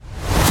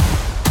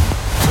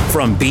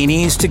From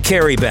beanies to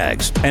carry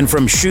bags and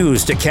from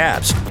shoes to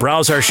caps,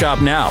 browse our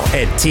shop now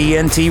at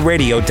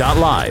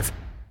tntradio.live.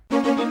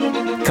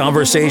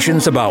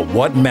 Conversations about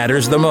what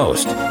matters the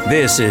most.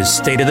 This is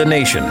State of the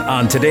Nation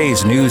on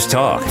today's News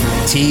Talk,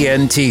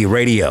 TNT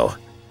Radio.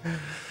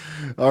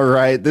 All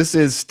right, this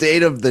is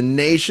State of the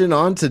Nation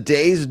on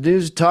today's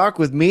News Talk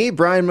with me,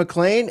 Brian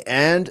McLean,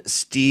 and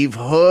Steve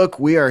Hook.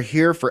 We are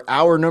here for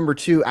hour number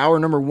 2. Hour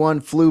number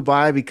 1 flew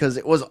by because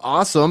it was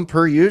awesome,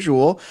 per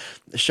usual.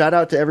 Shout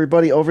out to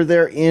everybody over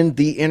there in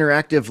the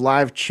interactive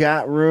live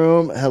chat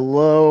room.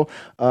 Hello,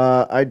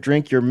 I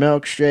drink your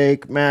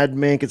milkshake, Mad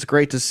Mink. It's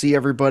great to see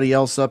everybody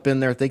else up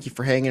in there. Thank you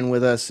for hanging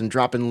with us and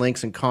dropping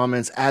links and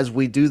comments as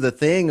we do the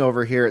thing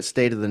over here at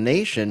State of the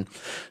Nation.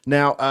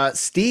 Now,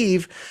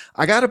 Steve,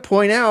 I got to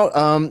point out,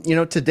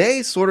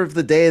 today's sort of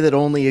the day that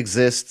only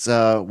exists,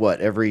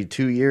 every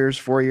 2 years,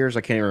 4 years?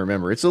 I can't even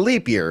remember. It's a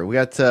leap year. We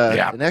got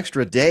an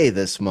extra day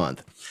this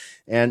month.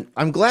 And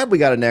I'm glad we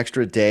got an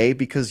extra day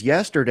because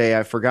yesterday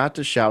I forgot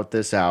to shout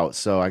this out.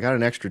 So I got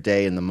an extra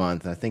day in the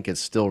month. I think it's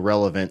still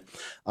relevant.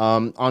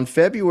 On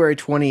February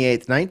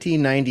 28th,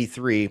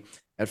 1993,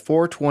 at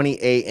 4:20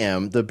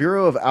 a.m., the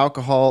Bureau of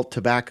Alcohol,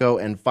 Tobacco,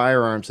 and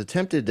Firearms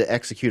attempted to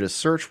execute a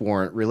search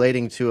warrant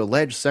relating to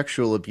alleged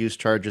sexual abuse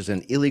charges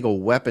and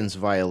illegal weapons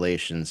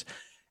violations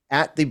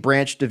at the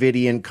Branch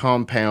Davidian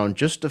compound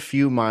just a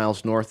few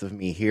miles north of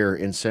me here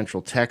in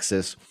Central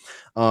Texas.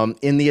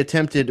 In the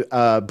attempted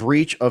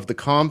breach of the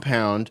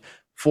compound,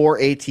 4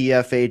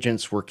 ATF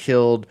agents were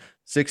killed,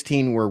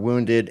 16 were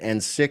wounded,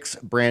 and 6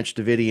 Branch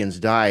Davidians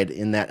died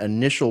in that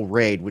initial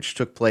raid, which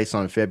took place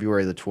on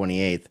February the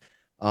 28th.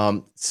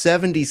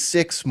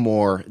 76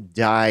 more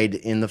died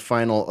in the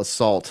final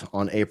assault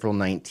on April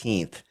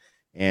 19th.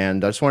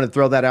 And I just want to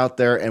throw that out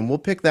there, and we'll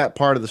pick that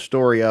part of the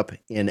story up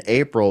in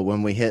April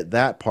when we hit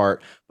that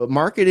part. But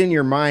mark it in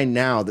your mind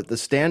now that the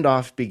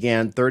standoff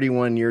began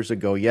 31 years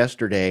ago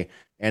yesterday,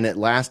 and it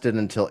lasted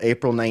until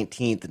April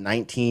 19th,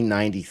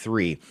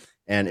 1993.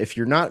 And if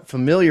you're not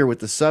familiar with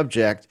the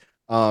subject,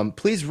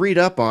 please read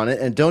up on it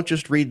and don't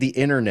just read the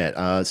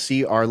internet.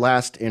 See our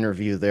last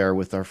interview there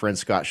with our friend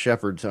Scott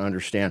Shepard to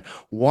understand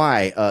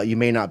why you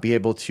may not be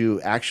able to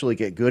actually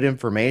get good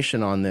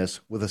information on this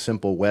with a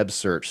simple web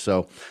search.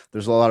 So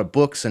there's a lot of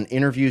books and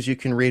interviews you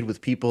can read with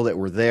people that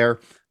were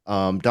there,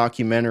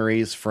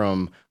 documentaries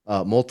from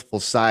multiple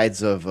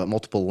sides of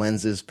multiple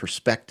lenses,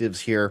 perspectives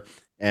here.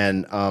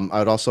 And I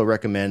would also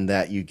recommend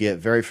that you get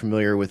very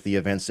familiar with the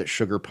events at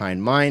Sugar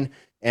Pine Mine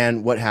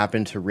and what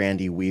happened to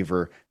Randy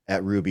Weaver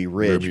at Ruby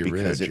Ridge,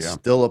 because it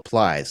still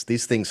applies.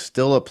 These things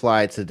still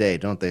apply today,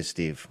 don't they,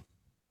 Steve?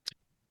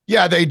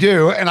 Yeah, they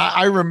do. And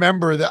I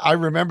remember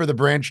the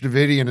Branch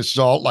Davidian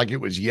assault like it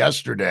was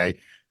yesterday.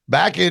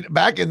 Back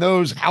in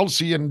those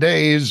halcyon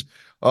days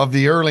of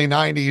the early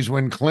 90s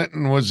when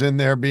Clinton was in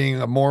there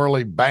being a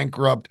morally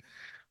bankrupt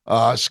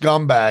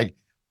scumbag,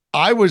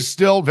 I was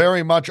still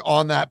very much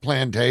on that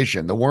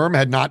plantation. The worm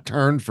had not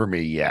turned for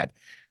me yet.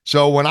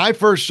 So when I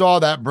first saw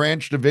that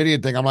Branch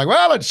Davidian thing, I'm like,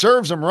 well, it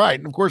serves them right.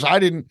 And of course,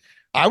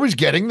 I was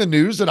getting the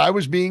news that I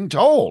was being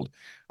told.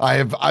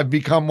 I've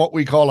become what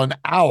we call an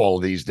owl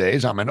these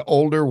days. I'm an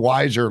older,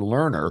 wiser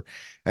learner.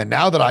 And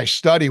now that I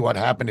study what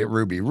happened at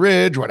Ruby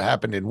Ridge, what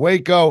happened in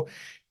Waco,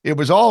 it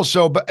was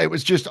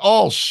just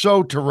all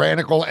so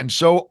tyrannical and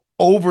so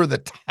over the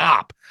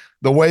top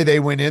the way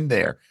they went in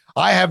there.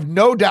 I have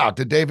no doubt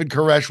that David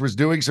Koresh was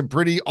doing some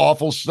pretty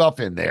awful stuff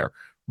in there,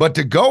 but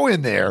to go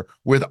in there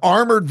with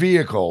armored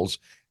vehicles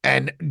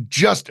and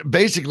just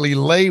basically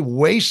lay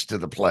waste to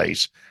the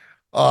place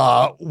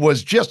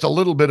was just a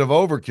little bit of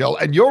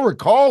overkill. And you'll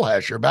recall,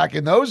 Hesher, back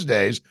in those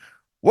days,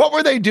 what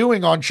were they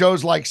doing on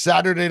shows like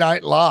Saturday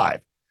Night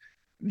Live?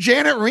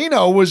 Janet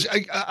Reno was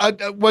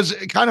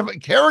kind of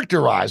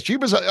characterized. She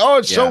was,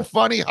 so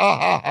funny, ha,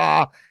 ha,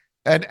 ha.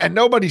 And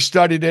nobody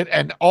studied it.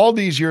 And all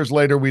these years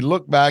later, we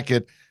look back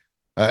at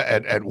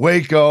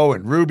Waco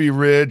and Ruby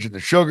Ridge and the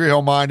Sugar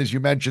Hill Mine, as you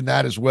mentioned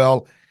that as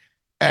well.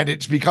 And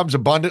it becomes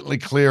abundantly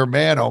clear,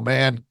 man, oh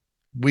man,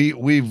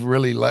 we've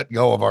really let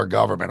go of our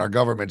government. Our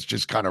government's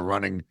just kind of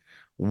running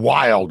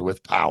wild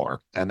with power.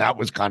 And that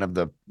was kind of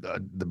the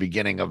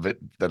beginning of it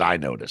that I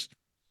noticed.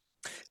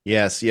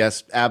 Yes,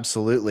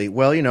 absolutely.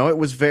 Well, it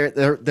was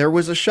there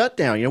was a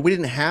shutdown. We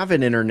didn't have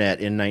an internet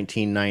in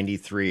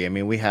 1993. I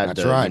mean, we had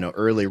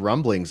early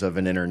rumblings of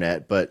an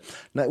internet, but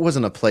that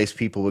wasn't a place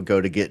people would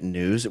go to get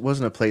news. It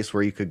wasn't a place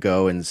where you could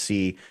go and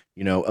see,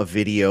 a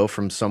video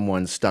from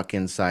someone stuck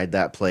inside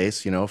that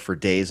place, for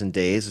days and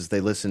days as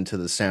they listened to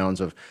the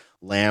sounds of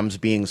lambs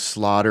being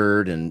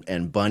slaughtered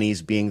and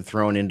bunnies being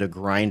thrown into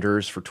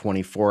grinders for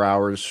 24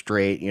 hours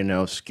straight,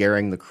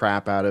 scaring the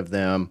crap out of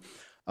them.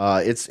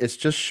 It's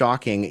just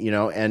shocking,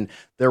 and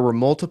there were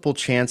multiple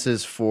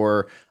chances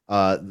for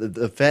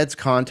the feds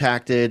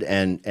contacted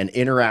and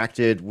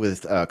interacted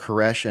with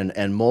Koresh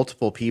and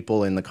multiple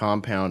people in the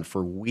compound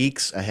for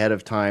weeks ahead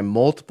of time,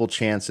 multiple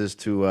chances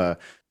to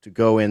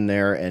go in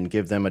there and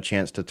give them a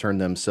chance to turn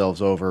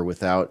themselves over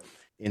without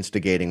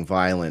instigating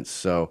violence.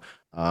 So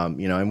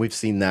And we've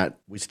seen that.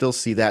 We still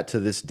see that to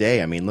this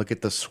day. I mean, look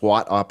at the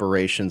SWAT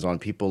operations on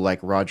people like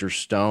Roger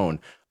Stone,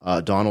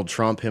 Donald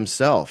Trump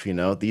himself.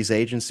 These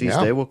agencies,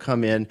 Yeah. they will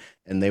come in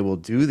and they will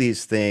do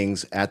these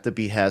things at the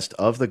behest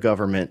of the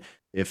government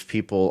if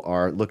people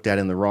are looked at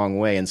in the wrong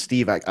way. And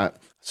Steve,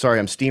 sorry,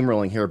 I'm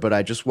steamrolling here, but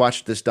I just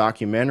watched this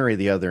documentary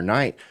the other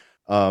night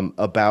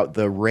about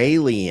the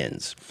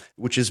Raelians,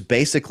 which is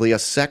basically a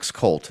sex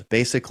cult,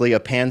 basically a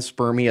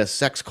panspermia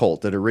sex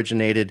cult that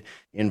originated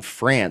in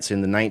France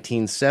in the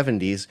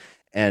 1970s.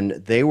 And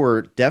they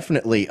were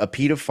definitely a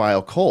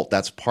pedophile cult.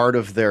 That's part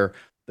of their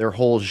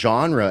whole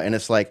genre. And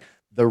it's like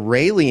the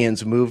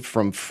Raelians moved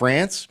from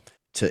France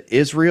to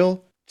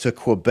Israel to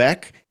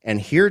Quebec and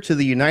here to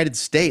the United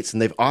States.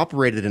 And they've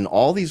operated in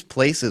all these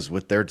places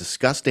with their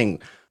disgusting,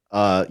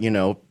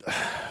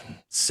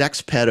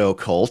 sex pedo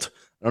cult.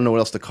 I don't know what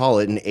else to call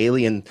it, an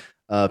alien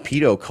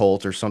pedo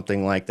cult or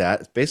something like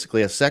that. It's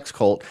basically a sex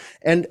cult.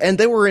 And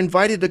they were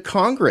invited to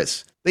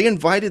Congress. They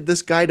invited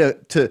this guy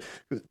to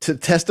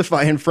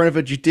testify in front of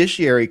a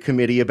judiciary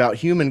committee about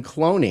human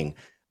cloning.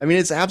 I mean,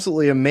 it's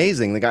absolutely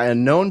amazing. The guy, a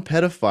known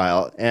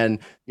pedophile, and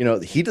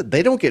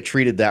they don't get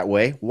treated that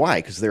way. Why?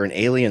 Because they're an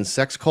alien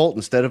sex cult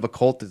instead of a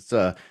cult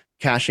that's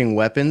caching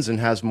weapons and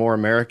has more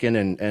American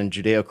and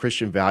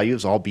Judeo-Christian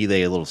values, albeit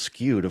they a little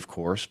skewed, of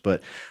course.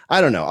 But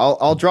I don't know.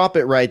 I'll drop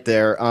it right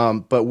there.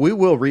 But we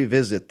will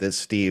revisit this,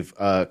 Steve,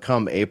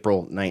 come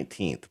April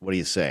 19th. What do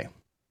you say?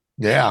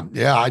 Yeah.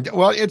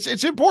 Well,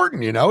 it's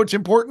important, it's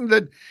important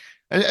that,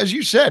 as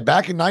you said,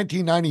 back in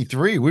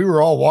 1993, we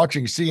were all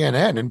watching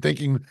CNN and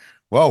thinking,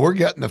 well, we're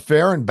getting a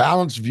fair and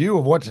balanced view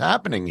of what's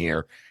happening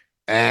here.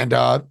 And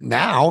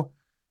now,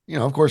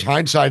 of course,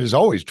 hindsight is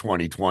always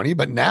 2020,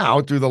 but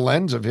now through the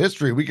lens of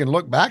history, we can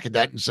look back at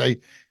that and say,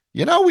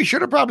 we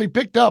should have probably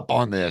picked up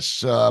on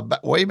this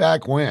way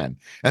back when.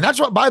 And that's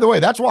what, by the way,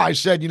 that's why I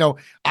said,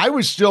 I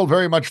was still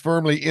very much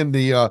firmly in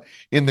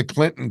the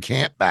Clinton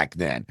camp back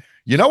then.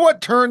 You know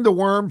what turned the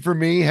worm for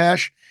me,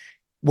 Hesh?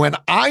 When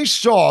I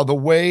saw the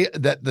way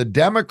that the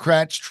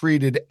Democrats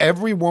treated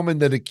every woman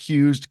that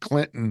accused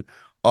Clinton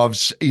of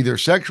either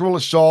sexual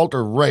assault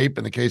or rape,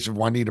 in the case of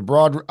Juanita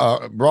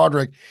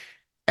Broderick,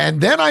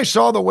 and then I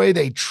saw the way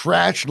they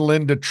trashed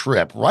Linda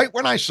Tripp. Right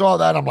when I saw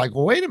that, I'm like,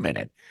 well, wait a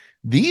minute.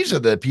 These are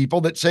the people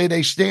that say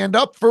they stand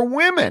up for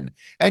women,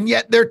 and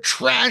yet they're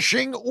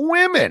trashing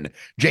women.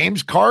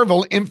 James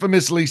Carville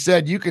infamously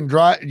said, you can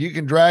drag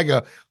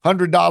a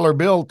 $100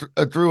 bill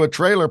through a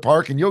trailer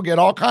park and you'll get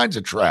all kinds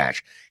of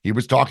trash. He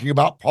was talking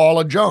about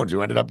Paula Jones,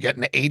 who ended up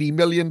getting $80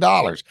 million.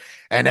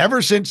 And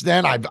ever since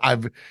then,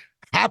 I've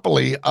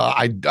happily,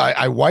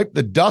 I wiped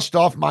the dust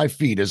off my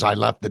feet as I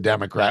left the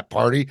Democrat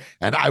Party,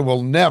 and I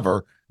will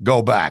never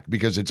go back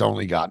because it's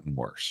only gotten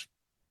worse.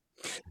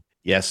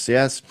 Yes.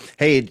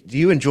 Hey, do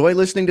you enjoy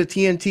listening to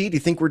TNT? Do you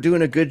think we're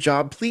doing a good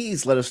job?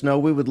 Please let us know.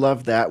 We would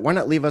love that. Why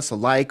not leave us a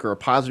like or a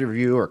positive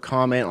review or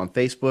comment on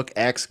Facebook,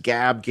 X,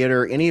 Gab,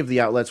 Getter, any of the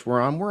outlets we're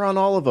on. We're on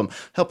all of them.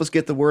 Help us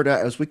get the word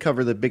out as we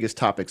cover the biggest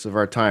topics of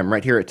our time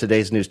right here at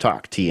Today's News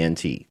Talk,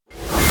 TNT.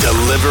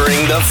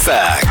 Delivering the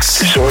facts.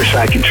 Source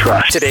I can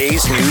trust.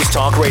 Today's News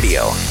Talk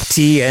Radio,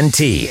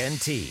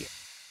 TNT.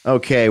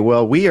 Okay,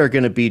 well, we are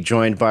going to be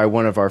joined by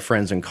one of our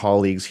friends and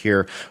colleagues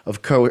here,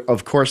 of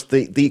course,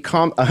 the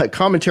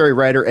commentary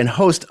writer and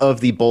host of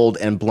the Bold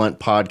and Blunt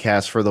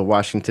podcast for the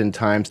Washington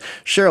Times,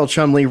 Cheryl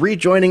Chumley,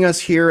 rejoining us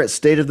here at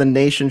State of the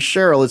Nation.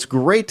 Cheryl, it's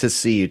great to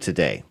see you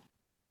today.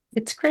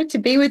 It's great to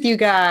be with you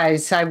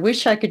guys. I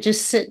wish I could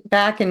just sit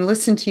back and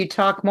listen to you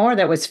talk more.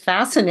 That was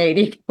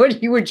fascinating,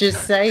 what you were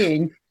just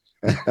saying.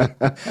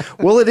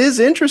 Well, it is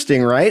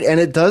interesting, right? And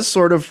it does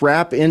sort of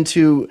wrap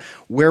into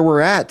where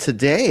we're at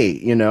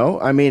today.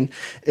 I mean,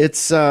 it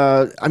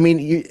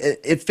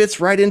fits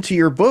right into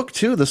your book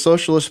too. The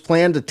socialist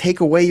plan to take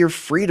away your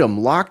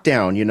freedom,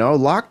 lockdown.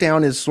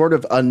 Lockdown is sort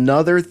of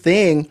another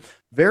thing,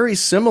 very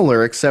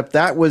similar, except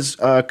that was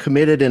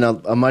committed in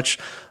a much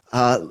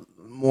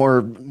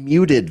more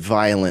muted,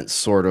 violent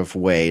sort of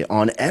way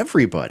on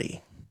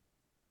everybody.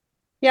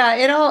 Yeah,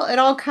 it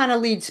all kind of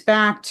leads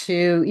back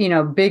to,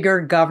 bigger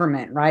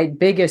government, right?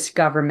 Biggest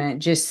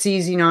government, just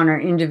seizing on our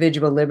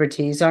individual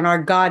liberties, on our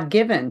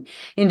God-given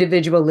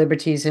individual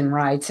liberties and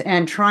rights,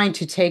 and trying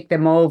to take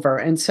them over.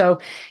 And so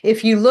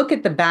if you look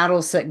at the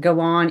battles that go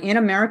on in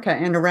America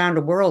and around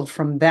the world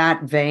from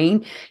that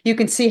vein, you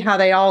can see how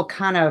they all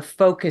kind of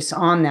focus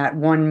on that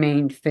one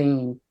main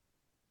theme.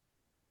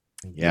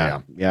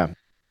 Yeah.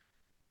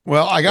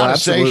 Well, I got to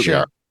say,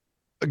 Cheryl.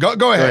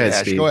 Go ahead,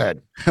 Ash. Steve. Go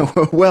ahead.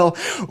 Well,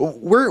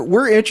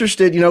 we're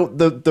interested.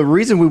 The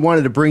reason we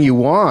wanted to bring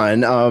you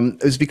on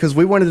is because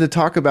we wanted to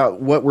talk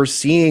about what we're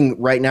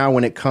seeing right now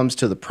when it comes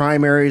to the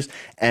primaries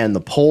and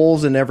the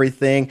polls and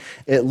everything.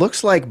 It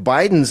looks like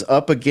Biden's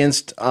up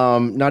against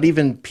not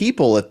even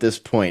people at this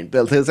point,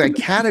 but there's like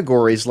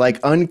categories like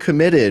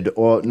uncommitted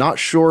or not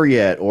sure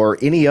yet or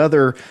any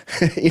other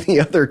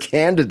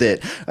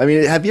candidate. I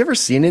mean, have you ever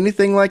seen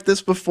anything like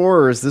this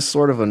before, or is this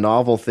sort of a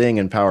novel thing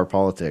in power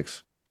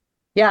politics?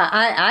 Yeah,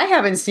 I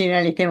haven't seen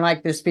anything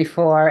like this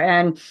before,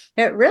 and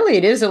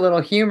it is a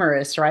little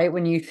humorous, right?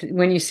 When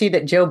you see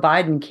that Joe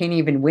Biden can't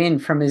even win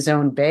from his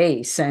own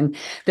base, and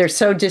they're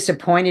so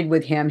disappointed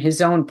with him, his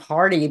own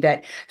party,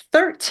 that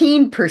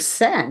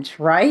 13%,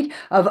 right,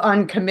 of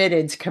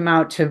uncommitteds come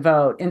out to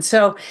vote. And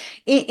so,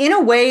 in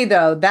a way,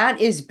 though, that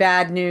is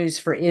bad news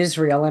for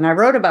Israel. And I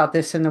wrote about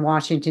this in the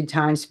Washington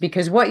Times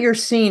because what you're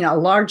seeing, a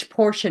large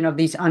portion of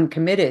these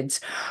uncommitteds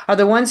are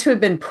the ones who have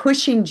been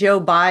pushing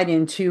Joe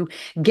Biden to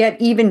get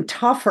even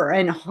tougher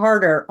and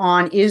harder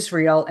on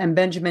Israel and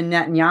Benjamin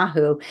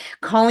Netanyahu,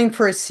 calling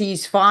for a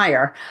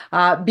ceasefire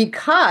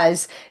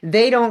because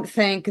they don't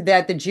think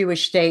that the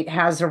Jewish state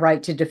has a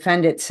right to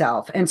defend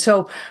itself. And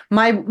so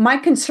my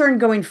concern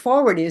going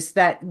forward is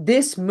that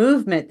this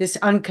movement, this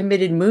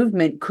uncommitted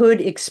movement,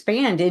 could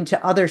expand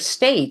into other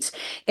states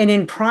and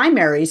in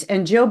primaries.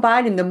 And Joe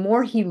Biden, the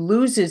more he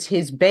loses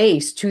his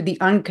base to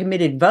the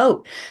uncommitted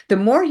vote, the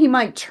more he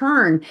might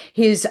turn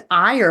his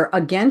ire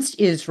against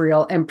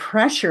Israel and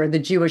pressure the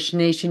Jewish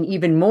nation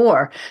even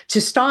more to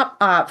stop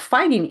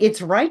fighting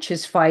its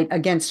righteous fight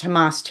against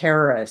Hamas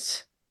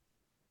terrorists.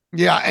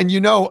 Yeah, and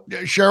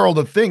Cheryl,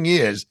 the thing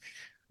is,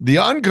 the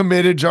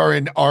uncommitteds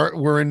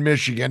were in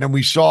Michigan, and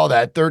we saw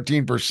that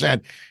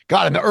 13%.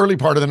 God, in the early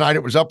part of the night,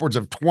 it was upwards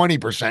of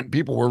 20%.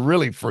 People were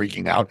really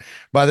freaking out.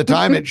 By the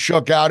time it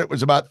shook out, it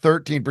was about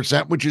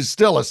 13%, which is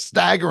still a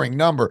staggering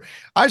number.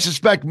 I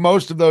suspect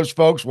most of those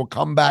folks will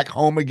come back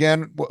home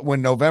again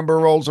when November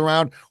rolls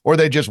around, or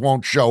they just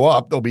won't show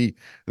up.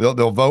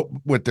 They'll vote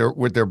with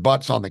their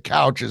butts on the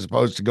couch as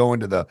opposed to going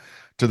to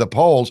the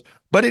polls.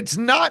 But it's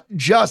not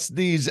just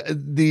these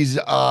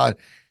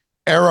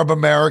Arab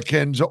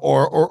Americans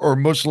or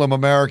Muslim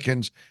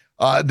Americans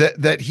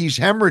that he's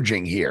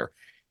hemorrhaging here.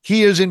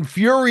 He is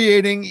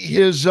infuriating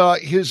his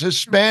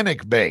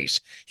Hispanic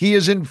base. He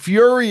is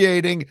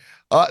infuriating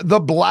the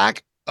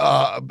black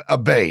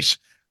base.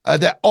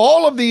 That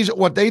all of these,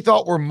 what they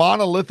thought were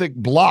monolithic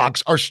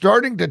blocks, are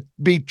starting to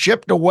be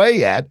chipped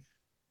away at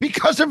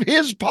because of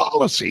his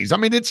policies. I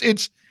mean,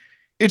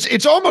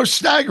 it's almost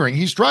staggering.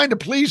 He's trying to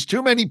please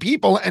too many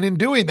people, and in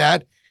doing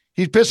that,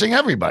 he's pissing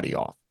everybody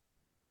off.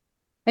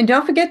 And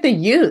don't forget the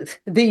youth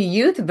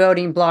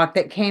voting bloc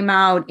that came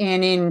out,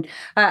 and in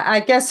I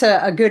guess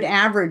a good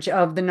average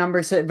of the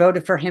numbers that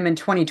voted for him in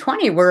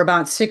 2020 were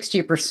about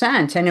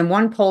 60%. And in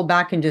one poll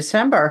back in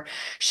December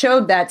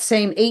showed that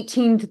same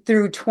 18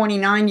 through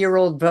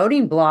 29-year-old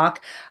voting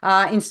bloc,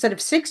 instead of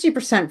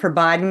 60% for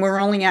Biden,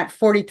 we're only at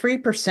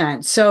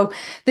 43%. So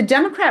the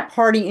Democrat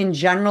Party in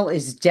general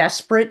is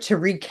desperate to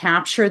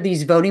recapture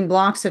these voting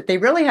blocs that they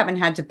really haven't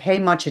had to pay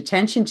much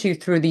attention to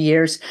through the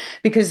years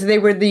because they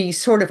were the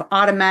sort of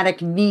automatic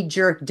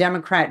knee-jerk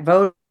Democrat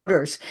voters.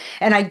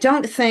 And I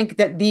don't think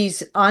that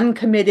these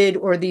uncommitted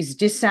or these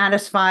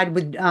dissatisfied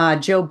with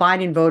Joe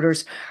Biden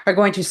voters are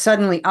going to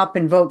suddenly up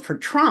and vote for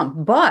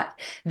Trump, but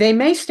they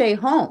may stay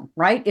home,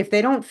 right? If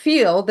they don't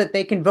feel that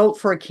they can vote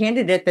for a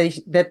candidate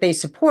that they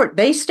support,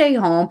 they stay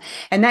home.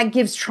 And that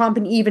gives Trump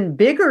an even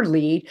bigger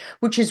lead,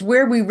 which is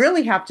where we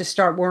really have to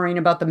start worrying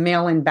about the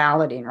mail-in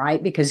balloting,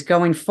 right? Because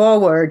going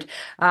forward,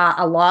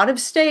 a lot of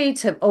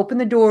states have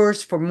opened the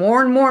doors for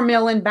more and more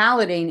mail-in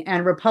balloting,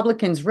 and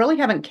Republicans really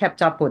haven't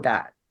kept up with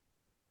that.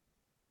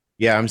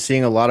 Yeah, I'm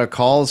seeing a lot of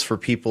calls for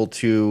people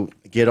to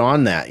get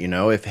on that.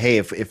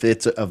 If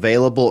it's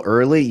available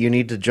early, you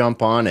need to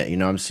jump on it.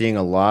 I'm seeing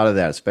a lot of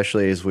that,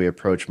 especially as we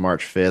approach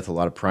March 5th, a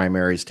lot of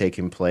primaries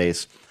taking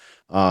place.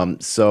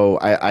 So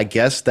I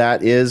guess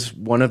that is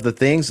one of the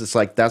things. It's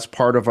like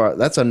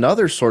that's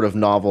another sort of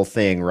novel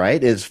thing,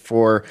 right? Is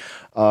for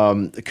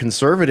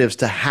conservatives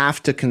to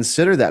have to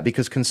consider that,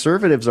 because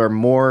conservatives are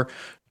more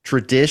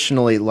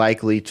traditionally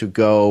likely to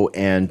go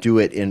and do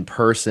it in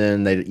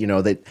person.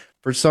 They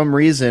for some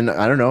reason,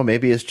 I don't know,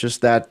 maybe it's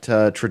just that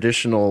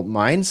traditional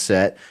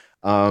mindset.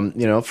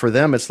 For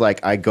them, it's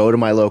like, I go to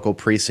my local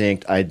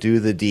precinct, I do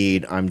the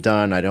deed, I'm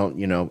done.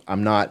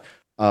 I'm not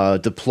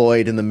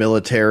deployed in the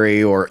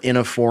military or in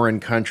a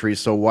foreign country,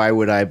 so why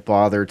would I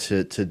bother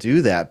to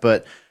do that?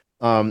 But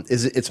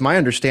it's my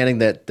understanding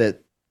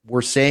that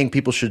we're saying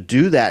people should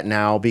do that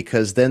now,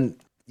 because then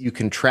you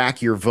can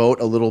track your vote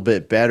a little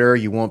bit better.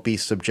 You won't be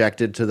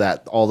subjected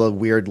to all the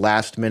weird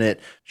last minute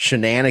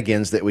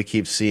shenanigans that we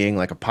keep seeing,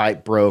 like a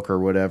pipe broke or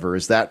whatever.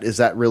 Is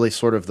that really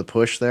sort of the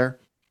push there?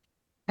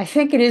 I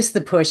think it is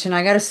the push. And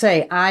I got to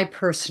say, I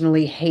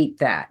personally hate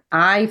that.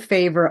 I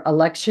favor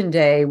election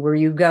day, where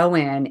you go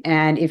in,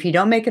 and if you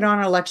don't make it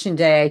on election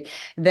day,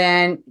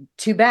 then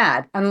too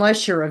bad.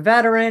 Unless you're a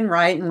veteran,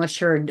 right? Unless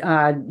you're,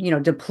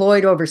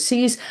 deployed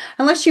overseas,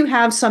 unless you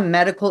have some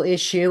medical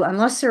issue,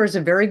 unless there is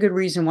a very good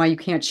reason why you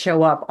can't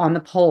show up on the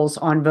polls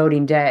on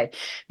voting day.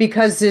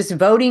 Because this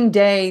voting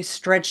day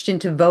stretched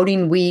into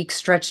voting week,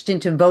 stretched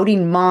into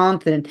voting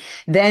month, and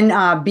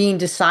then being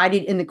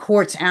decided in the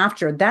courts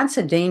after, that's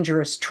a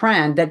dangerous dangerous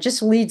trend that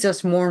just leads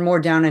us more and more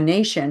down a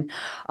nation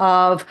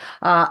of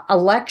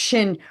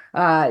election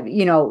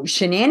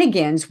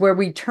shenanigans where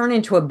we turn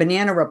into a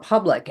banana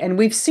republic. And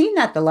we've seen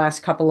that the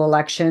last couple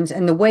elections.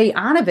 And the way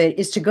out of it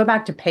is to go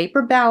back to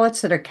paper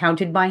ballots that are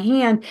counted by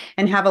hand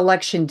and have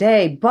election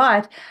day.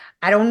 But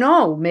I don't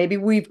know, maybe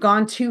we've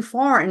gone too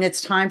far and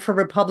it's time for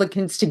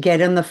Republicans to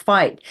get in the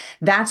fight.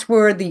 That's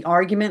where the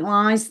argument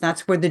lies.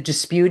 That's where the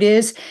dispute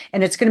is.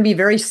 And it's going to be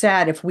very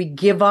sad if we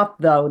give up,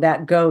 though,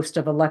 that ghost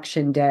of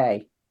election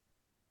day.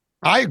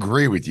 I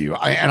agree with you.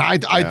 I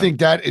think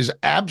that is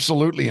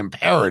absolutely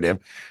imperative,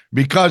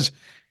 because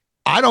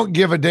I don't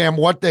give a damn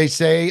what they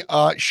say,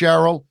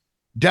 Cheryl.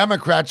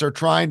 Democrats are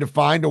trying to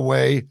find a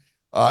way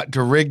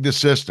to rig the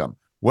system,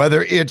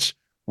 whether it's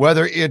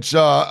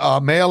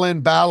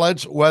mail-in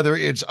ballots, whether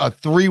it's a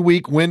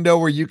 3-week window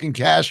where you can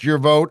cast your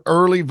vote,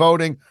 early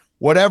voting,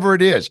 whatever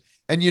it is.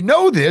 And you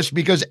know this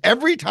because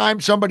every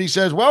time somebody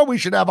says, well, we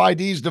should have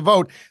IDs to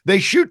vote, they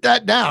shoot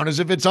that down as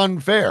if it's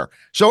unfair.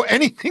 So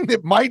anything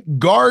that might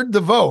guard the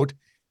vote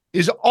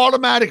is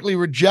automatically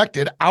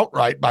rejected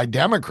outright by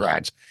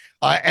Democrats.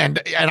 And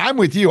I'm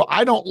with you.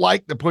 I don't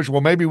like the push.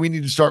 Well, maybe we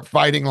need to start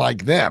fighting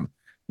like them.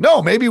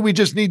 No, maybe we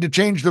just need to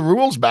change the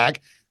rules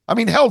back. I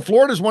mean, hell,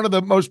 Florida is one of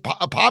the most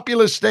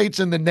populous states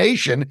in the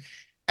nation,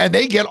 and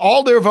they get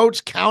all their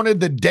votes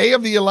counted the day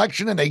of the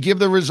election, and they give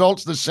the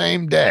results the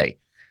same day.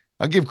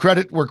 I'll give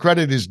credit where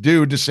credit is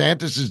due.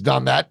 DeSantis has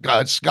done that.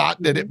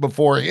 Scott did it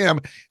before him,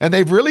 and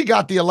they've really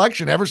got the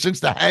election ever since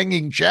the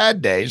hanging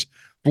Chad days.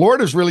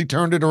 Florida's really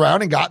turned it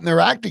around and gotten their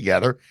act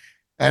together.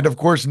 And, of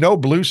course, no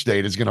blue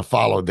state is going to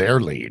follow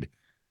their lead.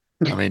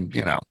 I mean,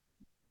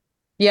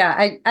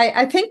 Yeah,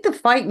 I think the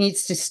fight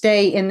needs to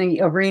stay in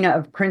the arena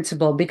of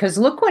principle, because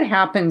look what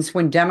happens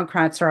when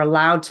Democrats are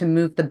allowed to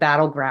move the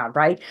battleground,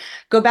 right?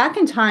 Go back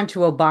in time to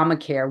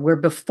Obamacare, where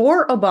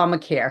before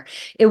Obamacare,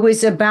 it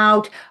was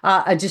about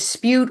a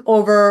dispute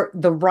over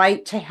the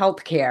right to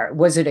health care.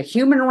 Was it a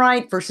human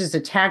right versus a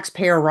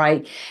taxpayer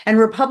right? And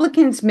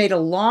Republicans made a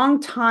long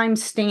time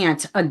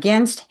stance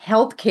against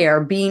health care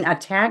being a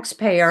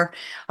taxpayer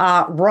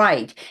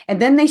right.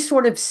 And then they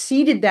sort of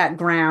ceded that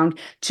ground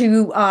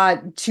to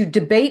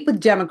debate with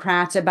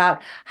Democrats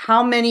about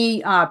how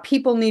many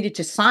people needed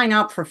to sign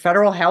up for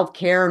federal health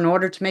care in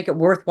order to make it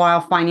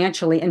worthwhile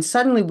financially. And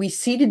suddenly we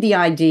ceded the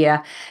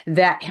idea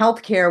that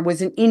health care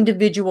was an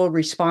individual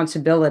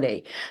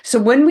responsibility. So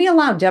when we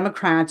allow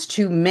Democrats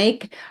to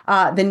make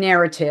the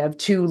narrative,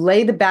 to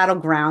lay the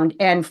battleground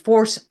and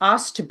force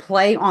us to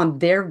play on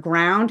their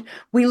ground,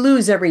 we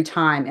lose every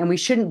time. And we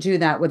shouldn't do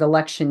that with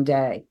Election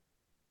Day.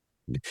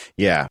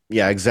 Yeah,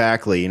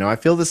 exactly. I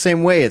feel the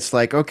same way. It's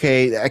like,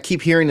 okay, I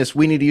keep hearing this.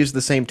 We need to use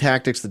the same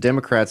tactics the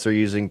Democrats are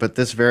using, but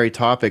this very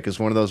topic is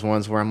one of those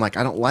ones where I'm like,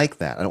 I don't like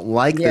that. I don't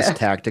like this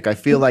tactic. I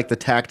feel like the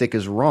tactic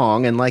is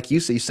wrong. And like you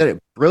said it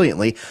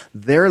brilliantly,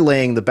 they're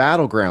laying the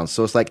battleground.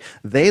 So it's like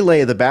they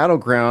lay the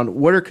battleground.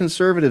 What are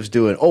conservatives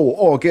doing?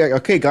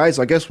 Okay, guys,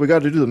 I guess we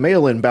got to do the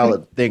mail-in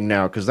ballot thing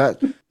now because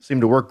that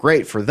seemed to work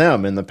great for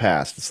them in the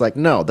past. It's like,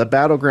 no, the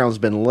battleground's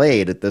been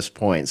laid at this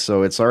point.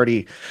 So it's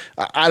already,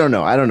 I don't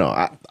know.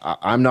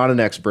 I'm not an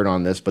expert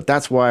on this, but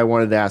that's why I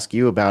wanted to ask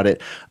you about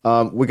it.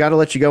 We got to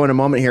let you go in a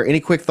moment here.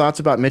 Any quick thoughts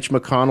about Mitch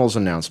McConnell's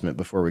announcement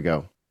before we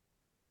go?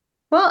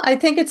 Well, I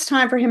think it's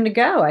time for him to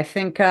go. I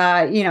think,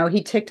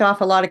 he ticked off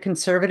a lot of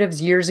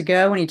conservatives years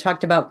ago when he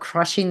talked about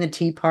crushing the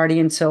Tea Party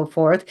and so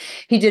forth.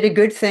 He did a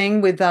good thing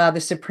with the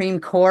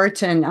Supreme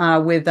Court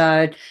and with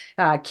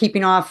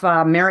keeping off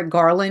Merrick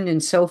Garland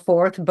and so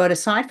forth. But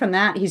aside from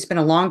that, he's been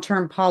a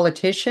long-term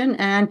politician,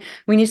 and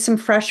we need some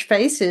fresh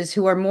faces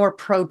who are more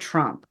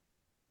pro-Trump.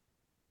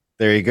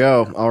 There you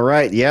go. All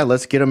right. Yeah,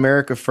 let's get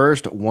America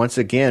first. Once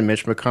again,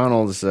 Mitch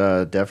McConnell's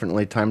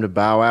definitely time to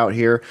bow out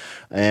here.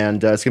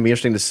 And it's going to be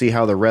interesting to see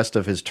how the rest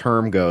of his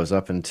term goes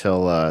up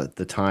until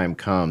the time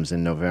comes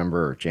in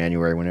November or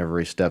January, whenever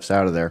he steps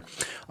out of there.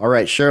 All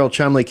right. Cheryl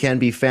Chumley can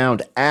be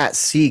found at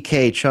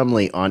CK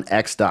Chumley on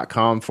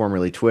X.com,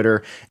 formerly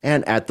Twitter,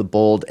 and at the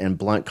Bold and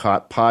Blunt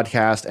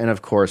podcast, and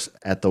of course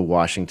at the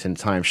Washington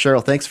Times.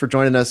 Cheryl, thanks for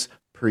joining us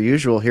per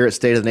usual here at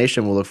State of the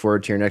Nation. We'll look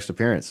forward to your next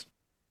appearance.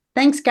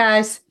 Thanks,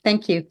 guys.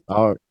 Thank you.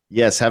 Oh,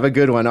 yes. Have a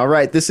good one. All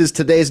right. This is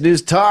today's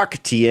News Talk,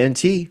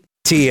 TNT.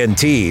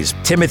 TNT's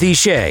Timothy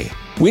Shea.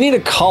 We need a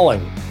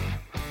culling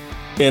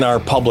in our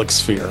public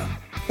sphere.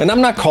 And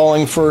I'm not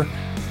calling for,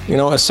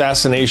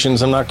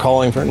 assassinations. I'm not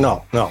calling for,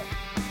 no.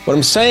 What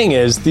I'm saying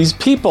is these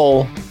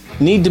people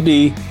need to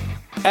be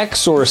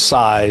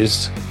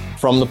exorcised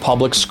from the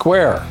public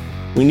square.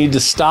 We need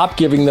to stop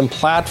giving them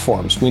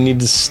platforms. We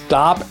need to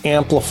stop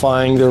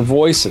amplifying their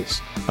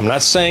voices. I'm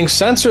not saying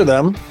censor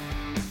them.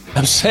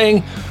 I'm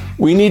saying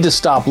we need to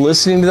stop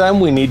listening to them.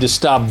 We need to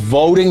stop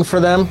voting for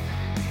them.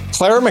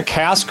 Claire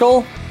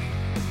McCaskill,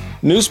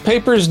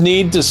 newspapers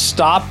need to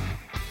stop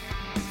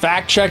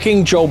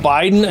fact-checking Joe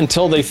Biden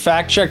until they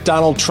fact-check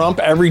Donald Trump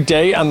every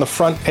day on the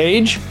front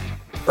page.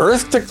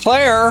 Earth to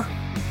Claire,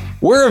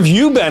 where have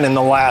you been in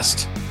the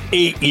last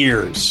 8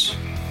 years?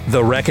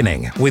 The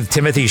Reckoning with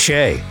Timothy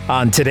Shea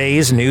on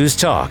today's News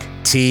Talk,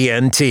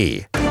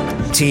 TNT.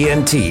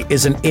 TNT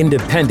is an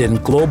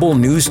independent global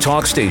news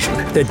talk station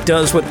that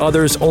does what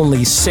others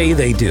only say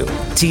they do.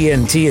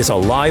 TNT is a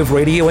live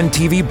radio and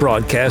TV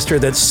broadcaster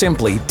that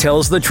simply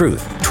tells the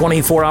truth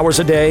 24 hours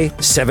a day,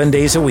 7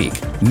 days a week.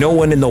 No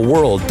one in the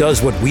world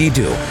does what we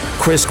do,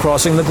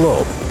 crisscrossing the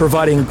globe,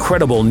 providing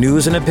credible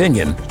news and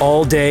opinion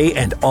all day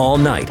and all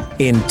night.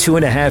 In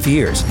 2.5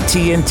 years,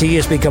 TNT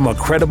has become a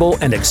credible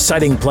and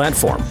exciting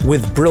platform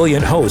with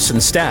brilliant hosts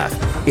and staff.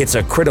 It's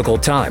a critical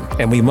time,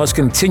 and we must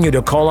continue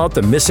to call out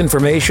the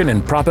misinformation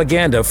and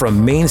propaganda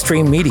from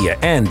mainstream media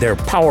and their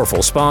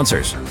powerful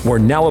sponsors. We're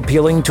now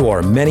appealing to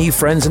our many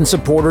friends and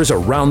supporters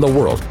around the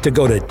world to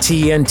go to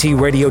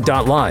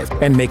tntradio.live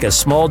and make a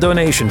small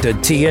donation to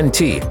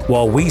TNT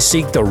while we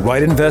seek the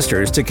right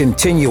investors to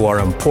continue our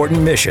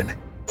important mission.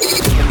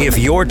 If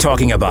you're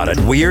talking about it,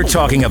 we're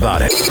talking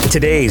about it.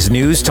 Today's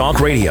News Talk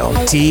Radio,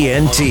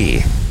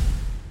 TNT.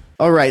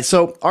 All right,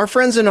 so our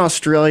friends in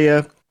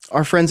Australia,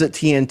 our friends at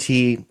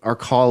TNT, our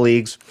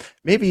colleagues,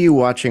 maybe you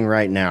watching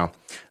right now,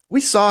 we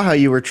saw how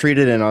you were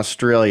treated in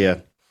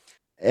Australia.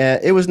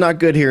 It was not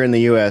good here in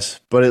the U.S.,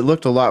 but it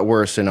looked a lot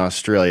worse in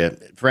Australia.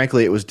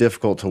 Frankly, it was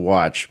difficult to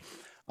watch.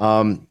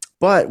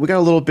 But we got a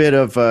little bit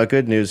of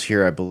good news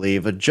here, I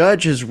believe. A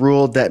judge has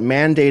ruled that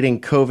mandating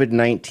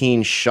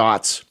COVID-19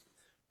 shots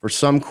for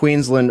some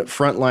Queensland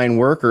frontline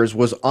workers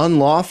was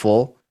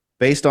unlawful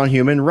based on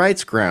human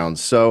rights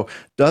grounds. So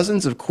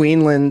dozens of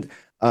Queensland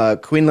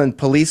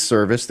Police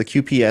Service, the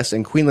QPS,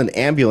 and Queensland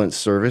Ambulance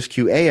Service,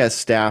 QAS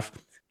staff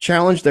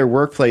challenged their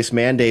workplace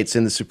mandates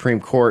in the Supreme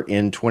Court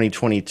in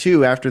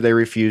 2022 after they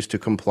refused to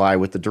comply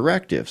with the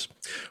directives.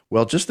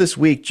 Well, just this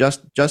week,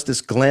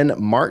 Justice Glenn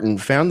Martin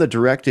found the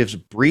directives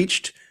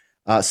breached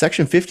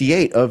Section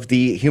 58 of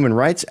the Human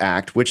Rights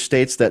Act, which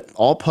states that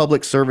all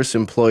public service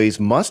employees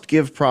must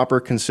give proper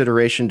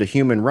consideration to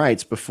human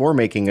rights before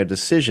making a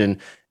decision,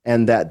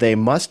 and that they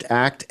must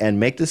act and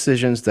make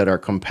decisions that are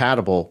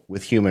compatible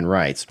with human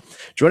rights.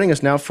 Joining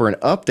us now for an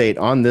update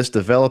on this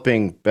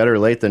developing better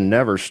late than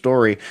never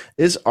story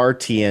is our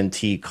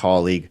TNT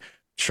colleague,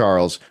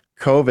 Charles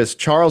Kovess.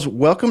 Charles,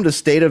 welcome to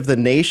State of the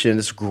Nation.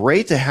 It's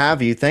great to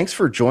have you. Thanks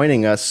for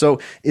joining us. So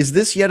is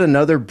this yet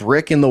another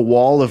brick in the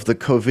wall of the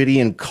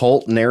COVIDian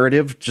cult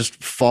narrative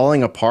just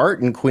falling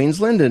apart in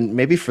Queensland and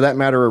maybe for that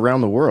matter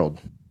around the world?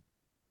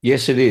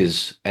 Yes, it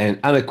is. And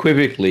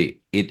unequivocally,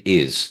 it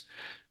is.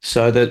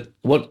 So that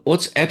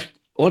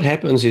what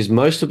happens is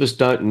most of us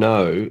don't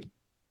know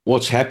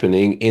what's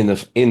happening in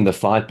the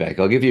fight back.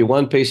 I'll give you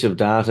one piece of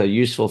data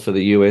useful for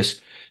the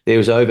US. There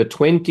was over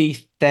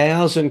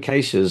 20,000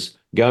 cases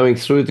going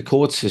through the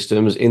court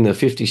systems in the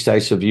 50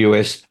 states of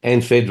US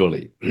and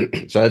federally.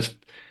 So it's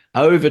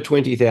over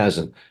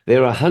 20,000.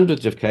 There are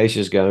hundreds of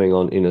cases going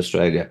on in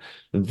Australia.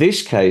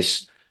 This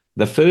case,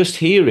 the first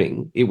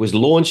hearing, it was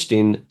launched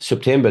in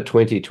September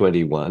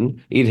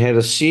 2021. It had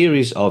a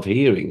series of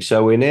hearings.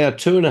 So we're now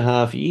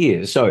 2.5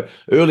 years. So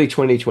early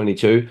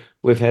 2022,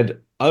 we've had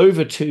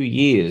over 2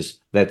 years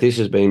that this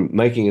has been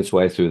making its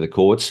way through the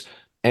courts.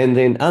 And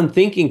then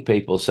unthinking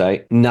people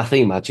say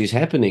nothing much is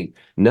happening.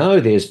 No,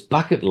 there's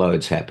bucket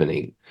loads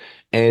happening.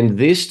 And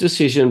this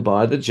decision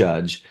by the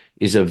judge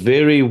is a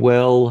very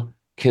well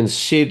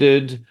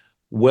considered,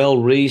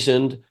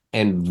 well-reasoned,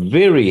 and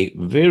very,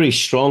 very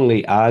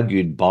strongly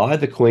argued by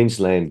the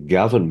Queensland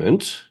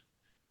government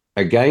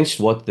against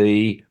what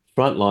the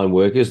frontline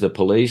workers, the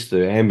police,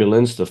 the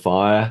ambulance, the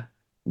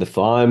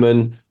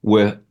firemen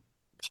were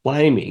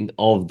claiming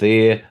of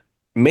their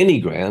many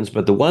grounds.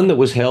 But the one that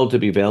was held to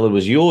be valid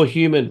was your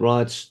human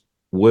rights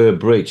were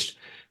breached.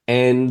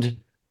 And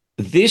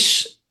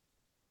this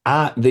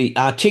the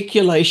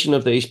articulation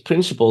of these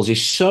principles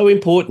is so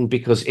important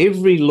because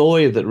every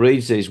lawyer that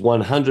reads these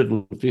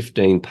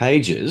 115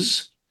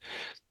 pages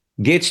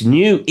gets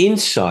new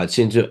insights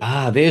into,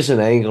 there's an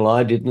angle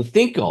I didn't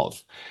think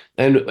of.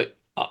 And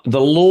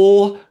the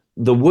law,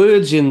 the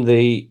words in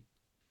the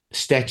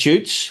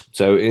statutes,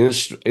 so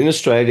in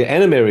Australia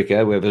and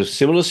America, we have a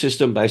similar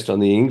system based on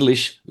the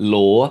English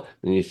law,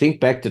 and you think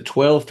back to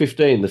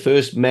 1215, the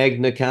first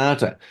Magna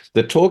Carta,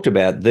 that talked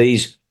about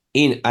these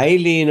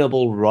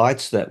inalienable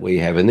rights that we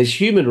have. And this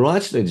human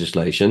rights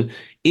legislation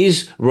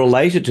is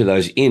related to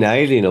those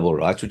inalienable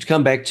rights, which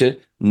come back to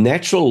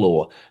natural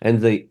law.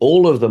 And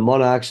all of the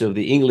monarchs of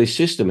the English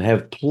system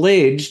have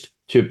pledged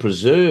to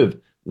preserve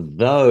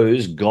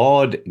those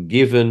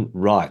God-given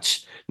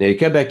rights. Now, you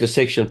go back to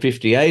Section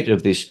 58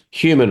 of this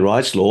human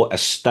rights law, a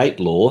state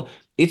law.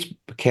 It's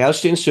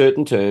couched in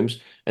certain terms,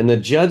 and the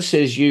judge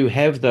says you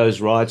have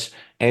those rights,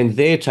 and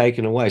they're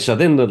taken away. So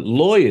then the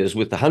lawyers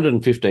with the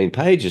 115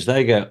 pages,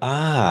 they go,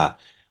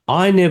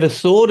 I never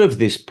thought of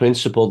this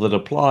principle that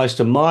applies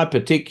to my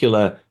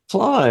particular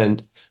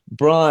client,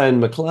 Brian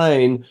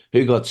McLean,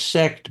 who got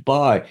sacked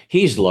by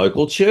his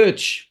local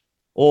church,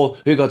 or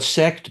who got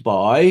sacked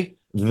by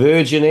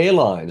Virgin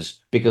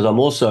Airlines, because I'm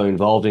also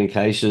involved in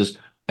cases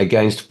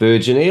against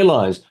Virgin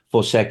Airlines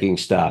for sacking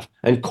staff.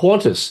 And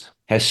Qantas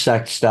has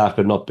sacked staff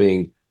for not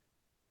being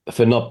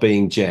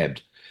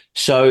jabbed.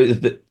 So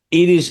it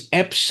is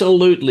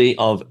absolutely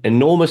of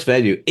enormous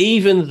value,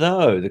 even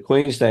though the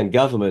Queensland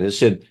government has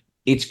said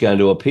it's going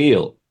to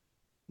appeal.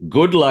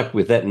 Good luck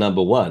with that,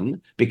 number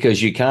one,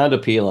 because you can't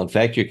appeal on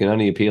fact. You can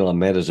only appeal on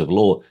matters of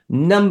law.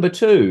 Number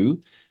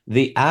two,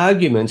 the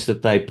arguments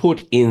that they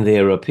put in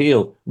their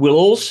appeal will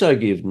also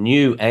give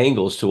new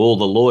angles to all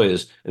the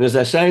lawyers. And as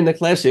they say in the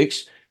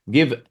classics,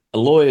 give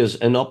lawyers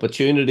an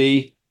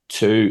opportunity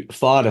to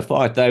fight a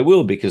fight. They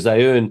will, because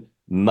they earn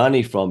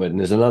money from it. And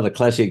there's another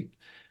classic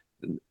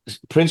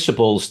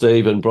principle,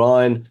 Steve and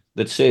Brian,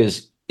 that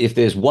says if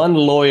there's one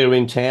lawyer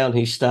in town,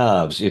 he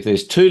starves. If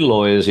there's two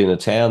lawyers in a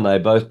town, they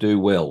both do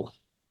well.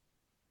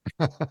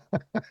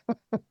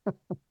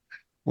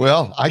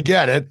 Well, I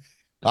get it.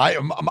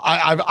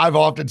 I've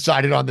often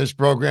cited on this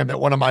program that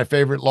one of my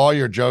favorite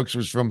lawyer jokes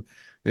is from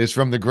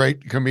the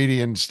great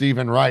comedian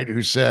Stephen Wright,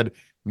 who said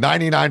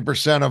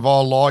 99% of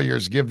all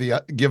lawyers give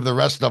the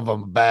rest of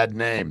them a bad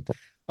name.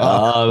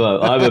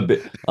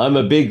 I'm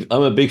a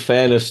big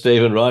fan of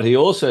Stephen Wright. He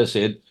also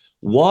said,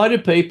 "Why do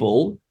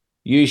people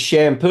use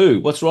shampoo?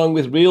 What's wrong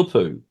with real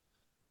poo?"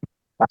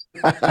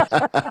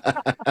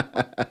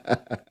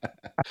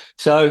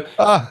 So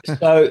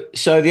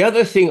the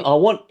other thing, I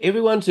want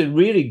everyone to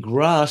really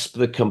grasp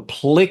the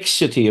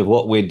complexity of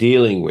what we're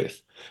dealing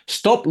with.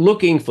 Stop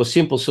looking for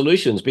simple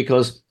solutions,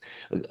 because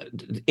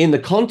in the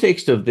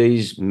context of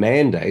these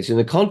mandates, in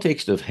the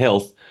context of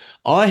health,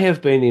 I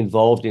have been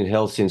involved in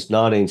health since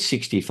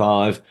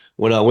 1965,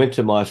 when I went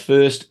to my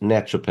first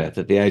naturopath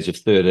at the age of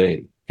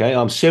 13. Okay,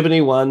 I'm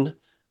 71.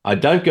 I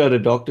don't go to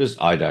doctors.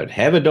 I don't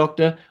have a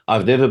doctor.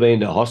 I've never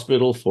been to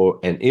hospital for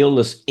an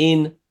illness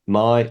in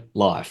my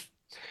life.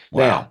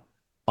 Wow. Now,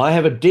 I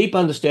have a deep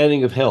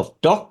understanding of health.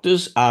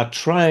 Doctors are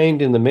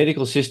trained in the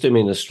medical system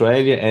in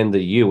Australia and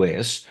the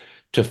US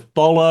to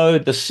follow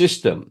the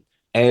system,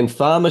 and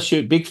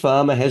Big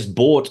Pharma has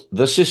bought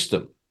the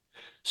system.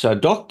 So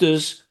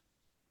doctors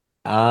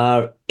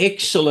are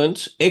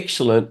excellent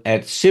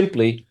at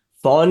simply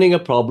finding a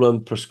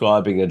problem,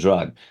 prescribing a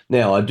drug.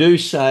 Now, I do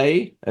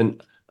say,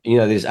 and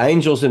there's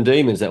Angels and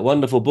Demons, that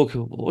wonderful book.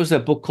 What was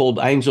that book called?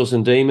 Angels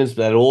and Demons,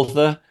 that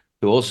author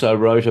who also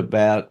wrote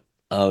about,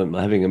 I'm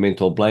having a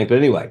mental blank, but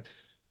anyway,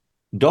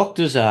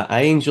 doctors are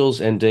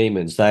angels and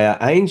demons. They are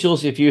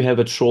angels if you have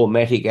a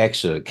traumatic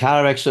accident,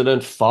 car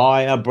accident,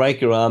 fire,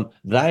 break your arm.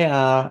 They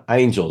are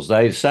angels.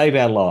 They save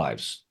our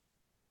lives.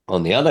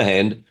 On the other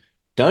hand,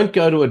 don't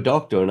go to a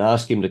doctor and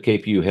ask him to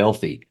keep you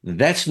healthy.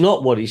 That's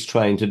not what he's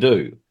trained to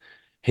do.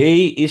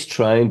 He is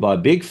trained by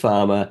Big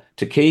Pharma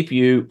to keep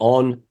you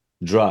on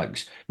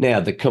drugs.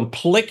 Now, the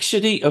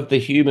complexity of the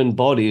human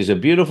body is a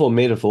beautiful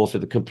metaphor for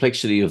the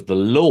complexity of the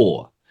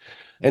law.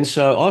 And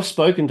so I've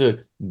spoken to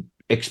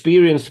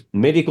experienced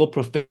medical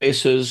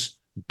professors,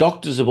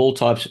 doctors of all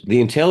types, the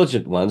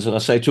intelligent ones, and I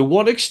say, to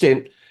what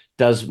extent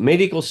does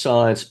medical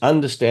science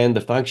understand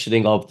the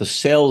functioning of the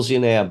cells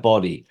in our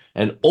body?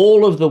 And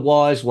all of the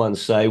wise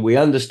ones say we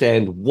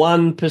understand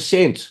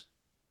 1%.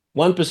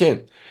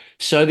 1%.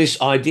 So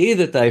this idea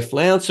that they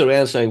flounce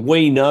around saying,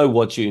 we know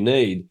what you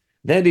need,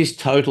 that is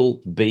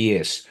total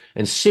BS.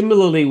 And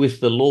similarly with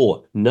the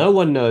law, no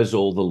one knows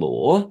all the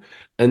law.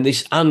 And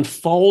this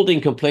unfolding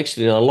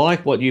complexity, and I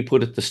like what you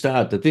put at the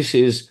start, that this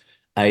is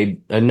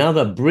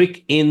another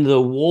brick in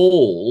the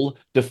wall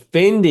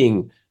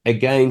defending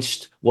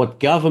against what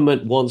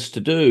government wants to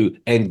do.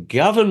 And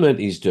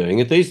government is doing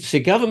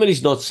it. Government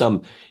is not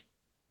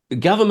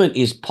government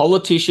is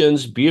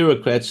politicians,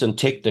 bureaucrats, and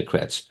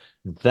technocrats.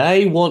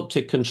 They want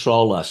to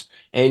control us.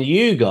 And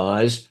you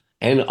guys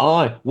and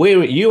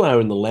where you are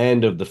in the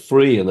land of the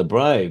free and the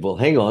brave. Well,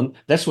 hang on.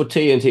 That's what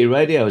TNT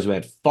Radio is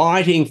about,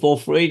 fighting for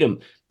freedom.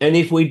 And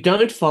if we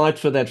don't fight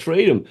for that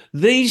freedom,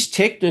 these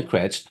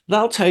technocrats,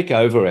 they'll take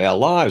over our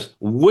lives.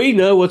 We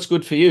know what's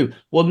good for you.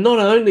 Well, not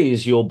only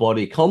is your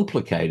body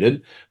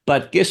complicated,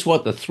 but guess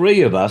what? The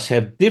three of us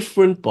have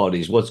different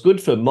bodies. What's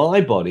good for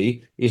my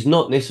body is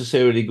not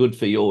necessarily good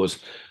for yours.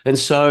 And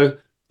so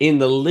in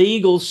the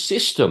legal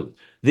system,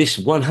 this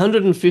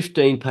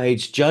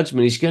 115-page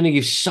judgment is going to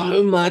give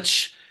so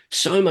much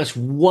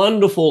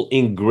wonderful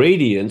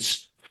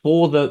ingredients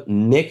for the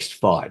next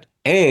fight.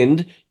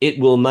 And it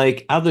will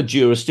make other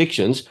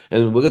jurisdictions,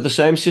 and we've got the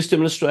same system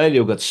in Australia,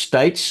 we've got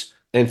states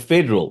and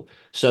federal.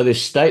 So there's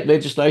state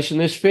legislation,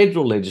 there's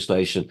federal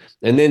legislation.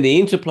 And then the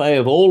interplay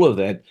of all of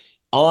that,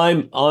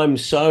 I'm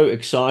so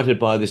excited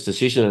by this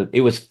decision. It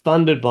was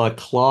funded by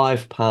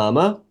Clive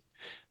Palmer,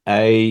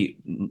 a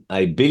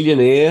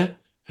billionaire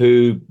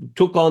who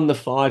took on the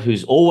fight,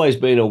 who's always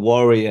been a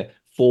warrior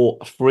for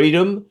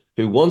freedom,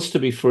 who wants to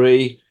be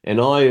free.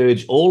 And I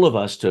urge all of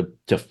us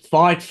to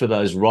fight for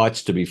those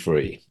rights to be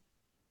free.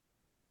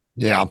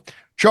 Yeah.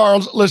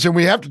 Charles, listen,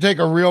 we have to take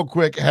a real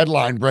quick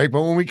headline break,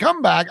 but when we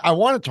come back, I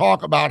want to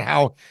talk about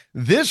how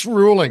this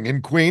ruling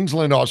in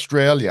Queensland,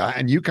 Australia,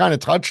 and you kind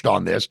of touched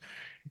on this,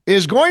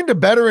 is going to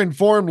better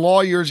inform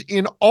lawyers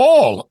in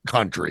all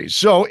countries.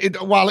 So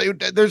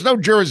there's no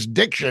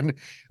jurisdiction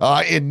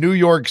in New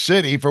York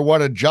City for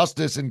what a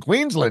justice in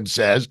Queensland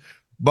says,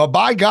 but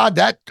by God,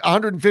 that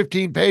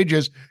 115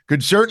 pages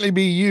could certainly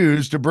be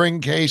used to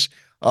bring case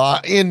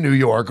in New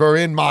York or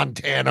in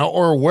Montana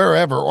or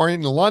wherever, or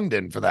in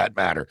London for that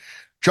matter.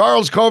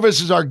 Charles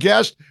Kovess is our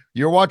guest.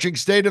 You're watching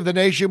State of the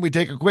Nation. We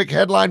take a quick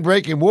headline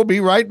break, and we'll be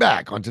right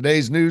back on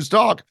today's News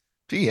Talk,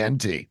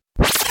 TNT.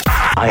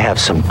 I have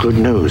some good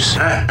news.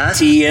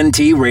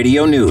 TNT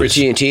Radio News. For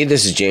TNT,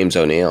 this is James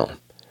O'Neill.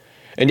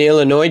 An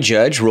Illinois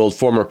judge ruled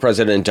former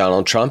President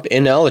Donald Trump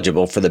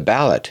ineligible for the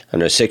ballot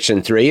under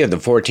Section 3 of the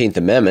 14th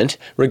Amendment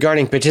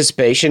regarding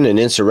participation in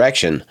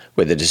insurrection,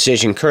 with the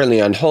decision currently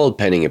on hold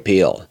pending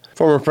appeal.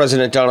 Former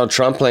President Donald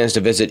Trump plans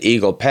to visit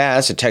Eagle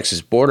Pass, a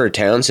Texas border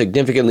town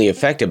significantly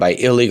affected by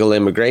illegal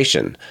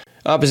immigration.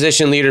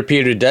 Opposition leader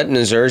Peter Dutton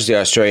has urged the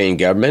Australian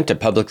government to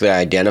publicly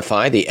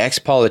identify the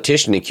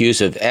ex-politician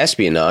accused of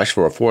espionage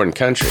for a foreign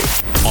country.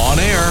 On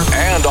air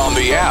and on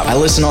the app. I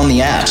listen on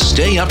the app.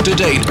 Stay up to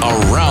date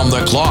around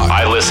the clock.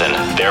 I listen,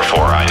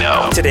 therefore I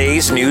know.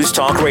 Today's News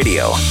Talk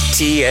Radio,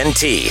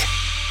 TNT.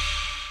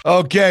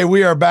 Okay,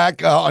 we are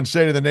back on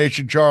State of the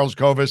Nation. Charles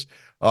Kovess,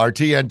 our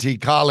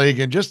TNT colleague,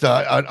 and just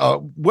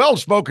a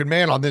well-spoken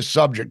man on this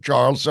subject,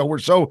 Charles. So we're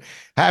so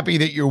happy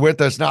that you're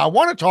with us. Now, I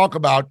want to talk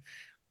about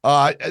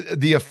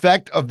the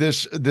effect of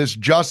this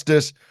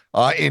justice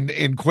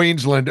in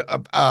Queensland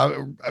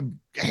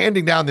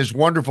handing down this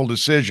wonderful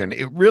decision.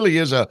 It really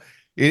is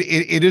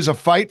it is a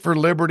fight for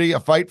liberty, a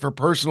fight for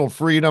personal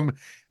freedom,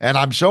 and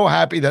I'm so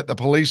happy that the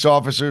police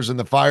officers and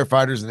the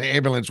firefighters and the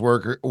ambulance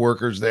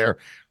workers there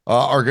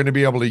are going to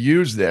be able to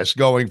use this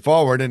going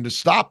forward and to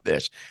stop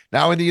this.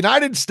 Now, in the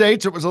United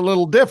States, it was a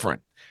little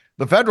different.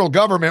 The federal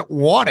government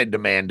wanted to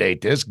mandate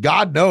this.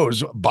 God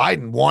knows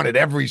Biden wanted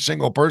every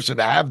single person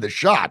to have the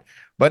shot.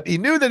 But he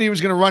knew that he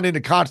was going to run into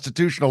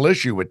constitutional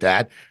issue with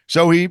that,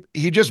 so he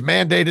just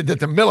mandated that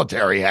the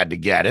military had to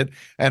get it.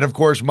 And of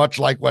course, much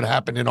like what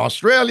happened in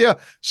Australia,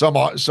 some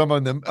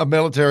in the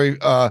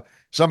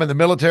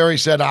military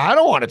said, "I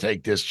don't want to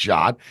take this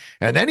shot."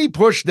 And then he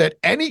pushed that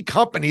any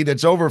company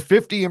that's over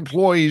 50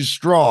 employees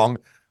strong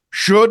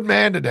should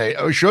mandate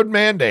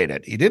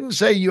it. He didn't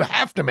say you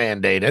have to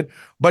mandate it,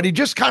 but he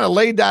just kind of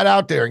laid that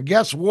out there. And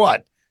guess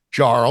what,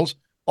 Charles?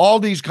 All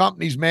these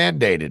companies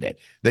mandated it,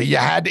 that you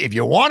had to, if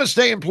you want to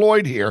stay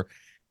employed here,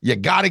 you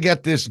got to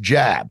get this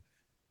jab.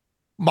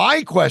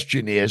 My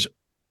question is,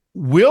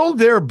 will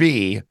there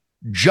be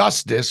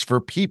justice for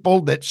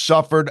people that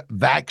suffered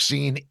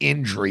vaccine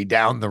injury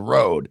down the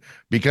road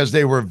because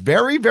they were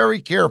very,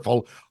 very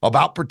careful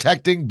about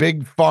protecting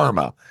big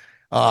pharma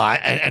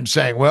and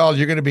saying, well,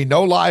 you're going to be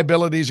no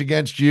liabilities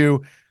against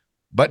you.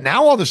 But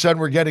now all of a sudden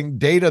we're getting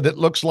data that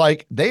looks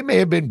like they may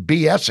have been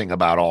BSing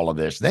about all of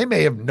this. They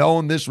may have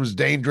known this was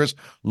dangerous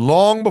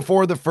long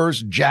before the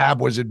first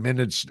jab was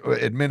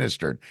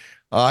administered.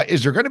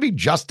 Is there going to be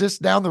justice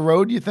down the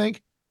road, you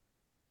think?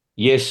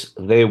 Yes,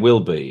 there will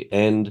be.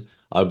 And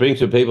I bring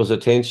to people's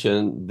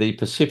attention the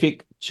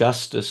Pacific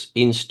Justice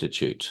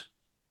Institute,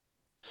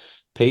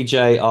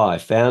 PJI,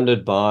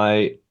 founded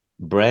by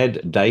Brad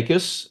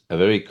Dacus, a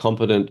very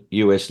competent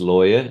US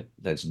lawyer.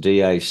 That's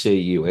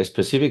DACUS,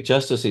 Pacific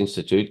Justice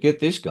Institute. Get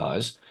this,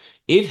 guys.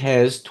 It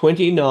has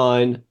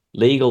 29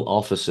 legal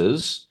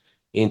offices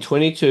in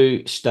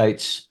 22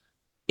 states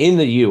in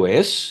the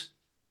US,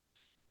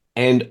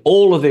 and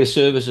all of their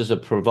services are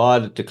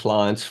provided to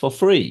clients for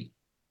free.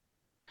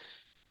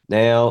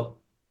 Now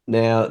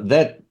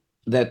that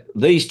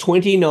these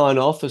 29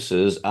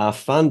 offices are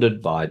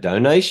funded by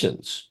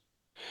donations.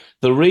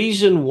 The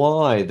reason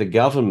why the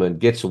government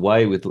gets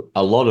away with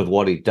a lot of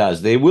what it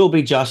does, there will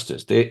be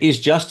justice. There is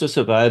justice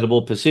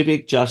available.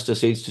 Pacific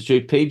Justice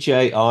Institute,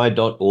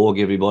 pji.org,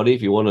 everybody,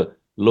 if you want to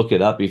look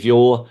it up. If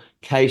your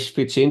case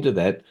fits into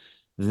that,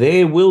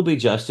 there will be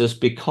justice,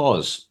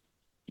 because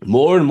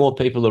more and more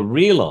people are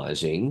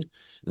realizing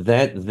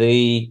that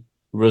the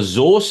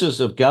resources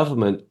of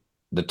government,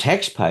 the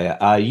taxpayer,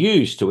 are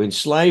used to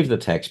enslave the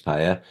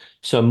taxpayer.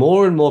 So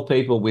more and more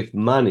people with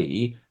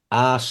money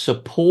are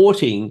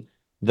supporting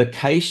the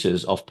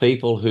cases of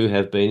people who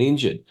have been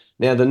injured.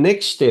 Now, the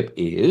next step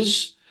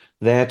is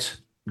that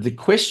the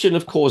question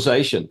of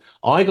causation.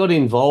 I got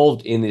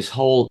involved in this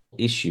whole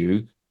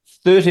issue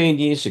 13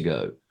 years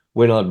ago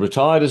when I'd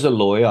retired as a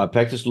lawyer. I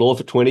practiced law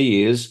for 20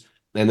 years,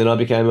 and then I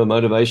became a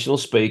motivational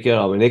speaker.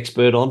 I'm an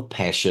expert on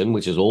passion,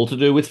 which is all to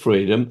do with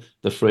freedom,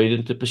 the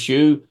freedom to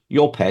pursue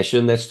your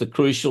passion. That's the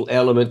crucial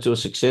element to a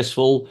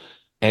successful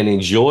and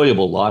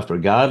enjoyable life,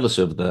 regardless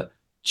of the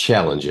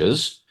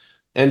challenges.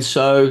 And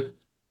so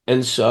I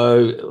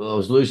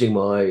was losing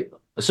my.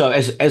 So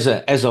as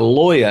a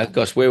lawyer,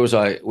 gosh, where was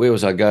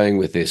I going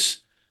with this?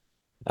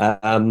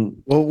 Well,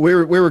 we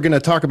were going to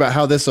talk about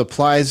how this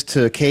applies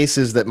to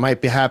cases that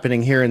might be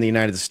happening here in the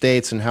United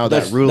States and how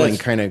that ruling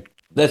kind of.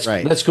 That's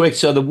correct.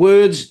 So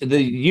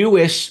the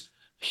U.S.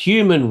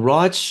 human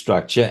rights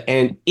structure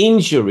and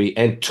injury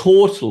and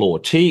tort law,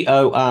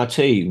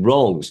 TORT,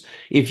 wrongs.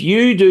 If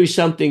you do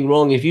something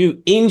wrong, if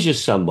you injure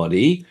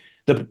somebody,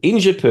 the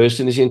injured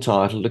person is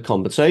entitled to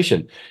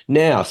compensation.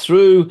 Now,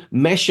 through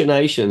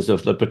machinations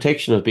of the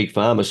protection of big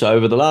pharma, so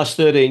over the last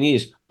 13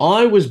 years,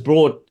 it was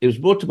brought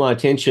to my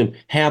attention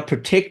how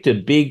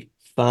protected big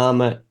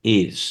pharma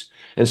is.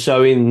 And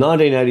so in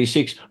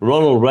 1986,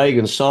 Ronald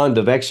Reagan signed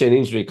the Vaccine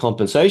Injury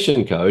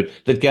Compensation Code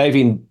that gave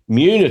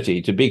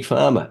immunity to big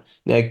pharma.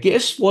 Now,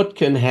 guess what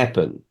can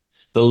happen?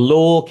 The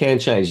law can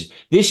change.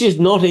 This is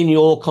not in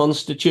your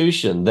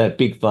constitution that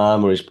Big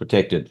Pharma is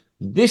protected.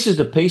 This is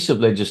a piece of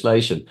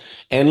legislation.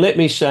 And let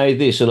me say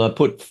this, and I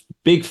put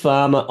Big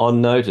Pharma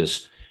on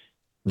notice.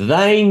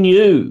 They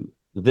knew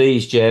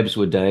these jabs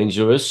were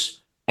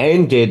dangerous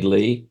and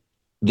deadly.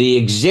 The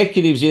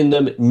executives in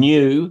them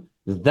knew.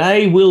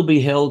 They will be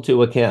held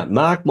to account.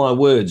 Mark my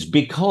words,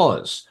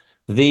 because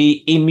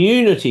the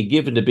immunity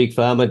given to Big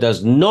Pharma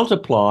does not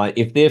apply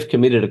if they've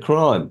committed a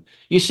crime.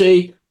 You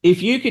see,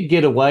 if you could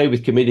get away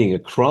with committing a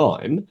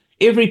crime,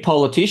 every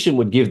politician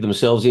would give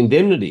themselves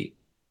indemnity,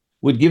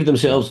 would give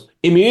themselves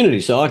immunity.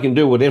 So I can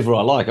do whatever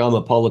I like. I'm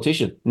a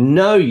politician.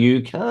 No,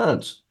 you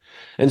can't.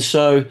 And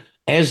so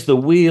as the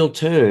wheel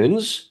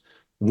turns,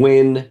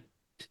 when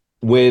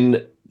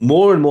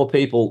more and more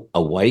people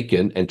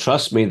awaken, and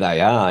trust me,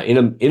 they are.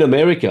 In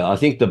America, I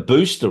think the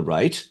booster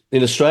rate,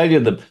 in Australia,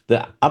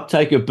 the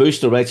uptake of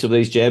booster rates of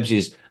these jabs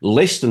is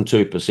less than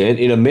 2%.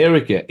 In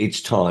America,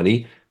 it's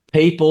tiny.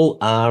 People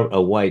are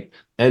awake.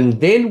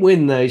 And then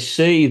when they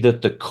see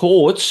that the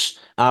courts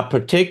are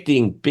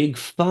protecting Big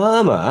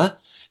Pharma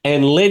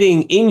and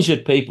letting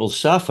injured people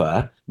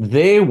suffer,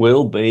 there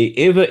will be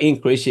ever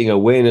increasing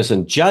awareness,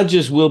 and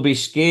judges will be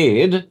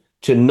scared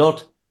to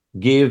not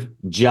give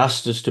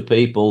justice to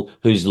people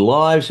whose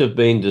lives have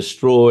been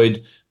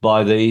destroyed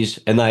by these,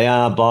 and they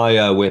are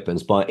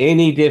bioweapons. By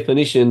any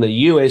definition in the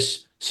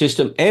US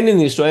system and in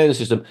the Australian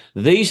system,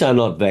 these are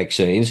not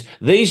vaccines,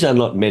 these are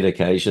not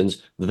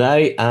medications,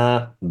 they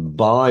are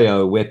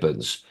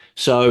bioweapons.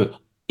 So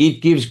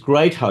it gives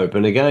great hope.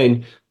 And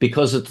again,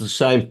 because it's the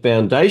same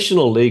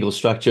foundational legal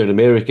structure in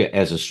America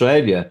as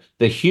Australia,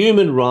 the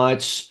human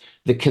rights,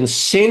 the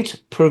consent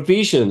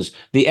provisions,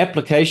 the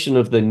application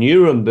of the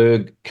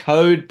Nuremberg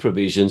Code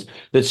provisions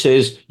that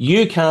says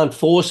you can't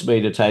force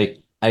me to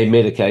take a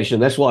medication.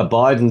 That's why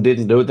Biden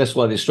didn't do it. That's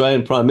why the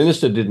Australian Prime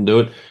Minister didn't do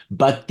it.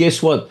 But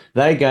guess what?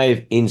 They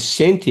gave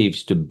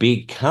incentives to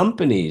big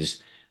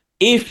companies.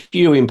 If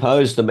you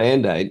impose the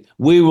mandate,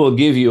 we will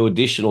give you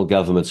additional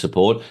government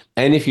support.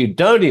 And if you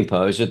don't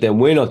impose it, then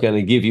we're not going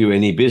to give you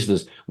any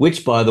business,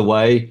 which, by the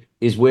way,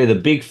 is where the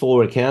big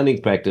four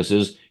accounting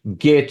practices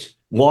get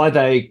why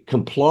they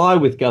comply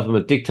with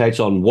government dictates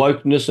on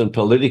wokeness and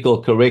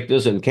political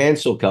correctness and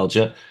cancel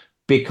culture,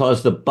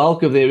 because the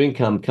bulk of their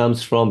income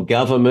comes from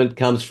government,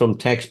 comes from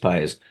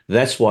taxpayers.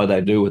 That's why they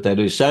do what they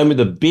do. Same with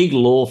the big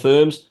law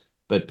firms,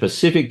 but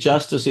Pacific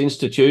Justice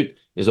Institute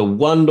is a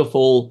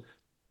wonderful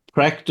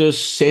practice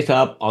set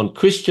up on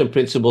Christian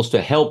principles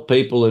to help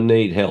people who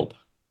need help.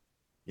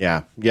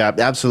 Yeah,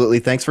 absolutely.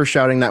 Thanks for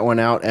shouting that one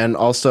out. And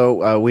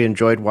also, we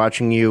enjoyed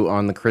watching you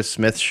on the Chris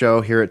Smith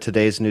Show here at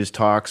Today's News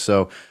Talk.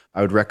 So I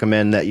would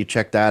recommend that you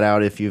check that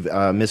out. If you've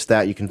missed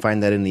that, you can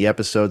find that in the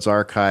episodes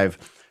archive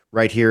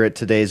right here at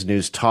Today's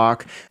News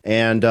Talk.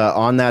 And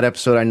on that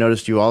episode, I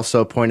noticed you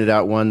also pointed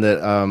out one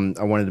that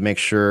I wanted to make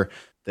sure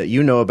that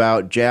you know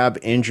about, Jab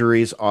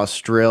Injuries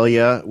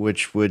Australia,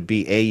 which would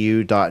be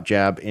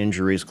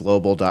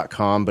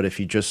au.jabinjuriesglobal.com. But if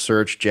you just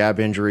search Jab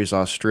Injuries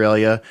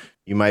Australia,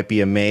 you might be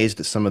amazed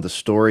at some of the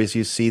stories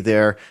you see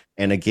there.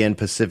 And again,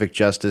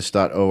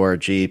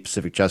 pacificjustice.org,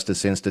 Pacific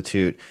Justice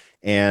Institute.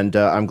 And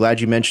I'm glad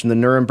you mentioned the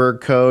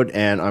Nuremberg Code,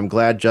 and I'm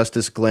glad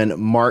Justice Glenn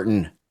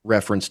Martin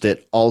referenced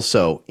it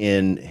also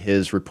in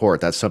his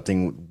report. That's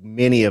something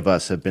many of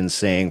us have been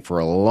saying for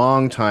a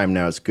long time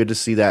now. It's good to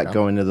see that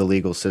go into the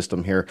legal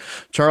system here.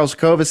 Charles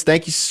Kovess,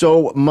 thank you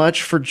so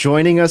much for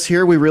joining us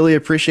here. We really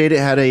appreciate it.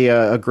 Had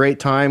a great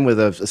time with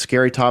a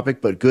scary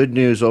topic, but good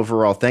news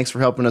overall. Thanks for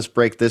helping us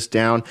break this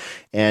down.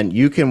 And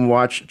you can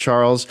watch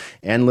Charles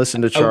and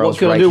listen to Charles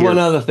can right I do here. one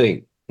other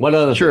thing?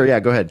 Sure, yeah,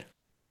 go ahead.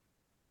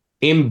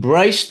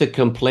 Embrace the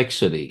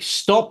complexity.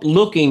 Stop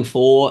looking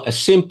for a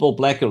simple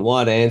black and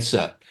white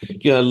answer.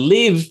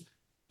 Live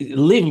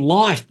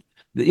life.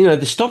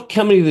 Stop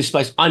coming to this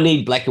space. I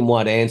need black and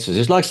white answers.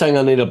 It's like saying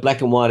I need a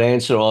black and white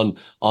answer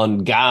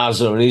on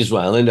Gaza and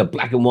Israel, and a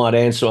black and white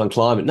answer on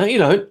climate. No, you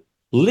don't.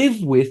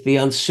 Live with the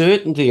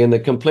uncertainty and the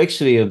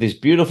complexity of this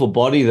beautiful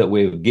body that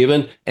we've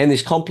given and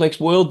this complex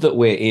world that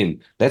we're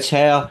in. That's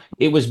how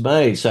it was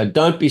made. So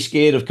don't be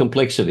scared of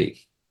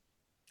complexity.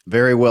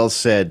 Very well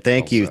said.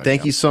 Thank you.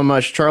 Thank you so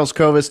much. Charles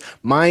Kovess,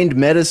 Mind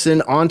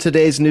Medicine on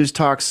Today's News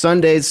Talk,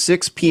 Sundays,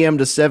 6 p.m.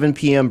 to 7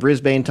 p.m.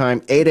 Brisbane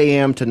time, 8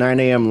 a.m. to 9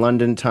 a.m.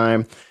 London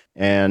time.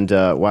 And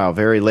wow,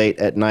 very late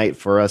at night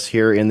for us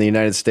here in the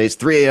United States,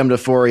 3 a.m. to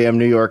 4 a.m.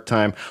 New York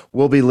time.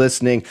 We'll be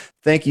listening.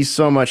 Thank you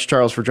so much,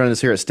 Charles, for joining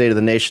us here at State of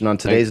the Nation on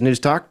Today's News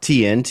Talk,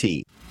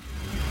 TNT.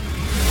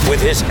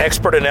 With his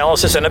expert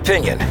analysis and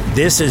opinion,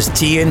 this is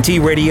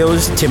TNT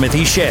Radio's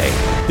Timothy Shea.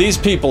 These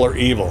people are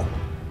evil.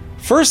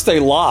 First, they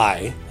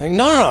lie.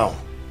 No.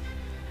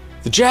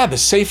 The jab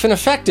is safe and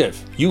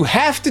effective. You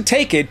have to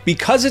take it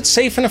because it's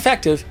safe and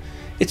effective.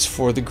 It's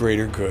for the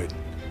greater good.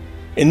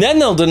 And then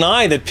they'll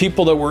deny that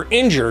people that were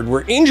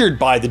injured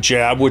by the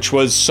jab, which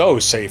was so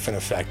safe and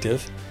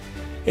effective.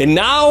 And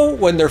now,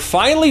 when they're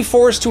finally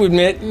forced to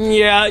admit,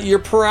 yeah, your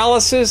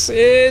paralysis,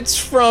 it's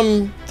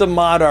from the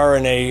mod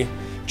RNA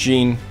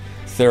gene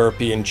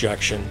therapy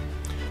injection.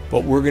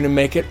 but we're going to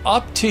make it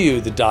up to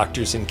you, the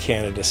doctors in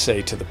Canada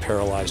say to the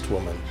paralyzed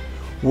woman.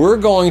 We're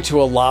going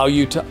to allow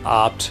you to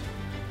opt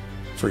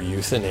for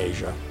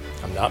euthanasia.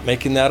 I'm not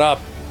making that up.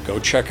 Go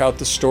check out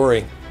the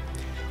story.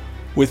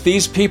 With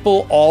these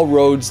people, all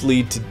roads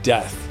lead to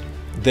death.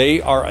 They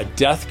are a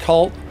death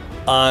cult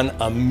on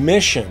a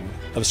mission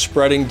of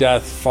spreading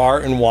death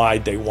far and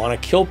wide. They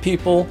want to kill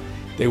people.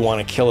 They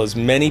want to kill as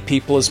many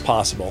people as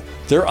possible.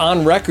 They're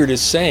on record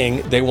as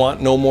saying they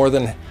want no more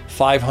than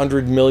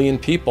 500 million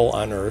people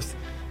on Earth.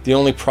 The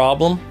only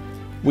problem?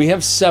 We have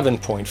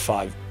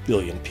 7.5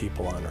 billion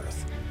people on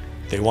Earth.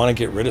 They want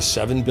to get rid of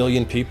 7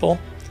 billion people,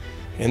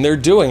 and they're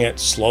doing it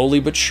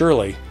slowly but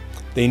surely.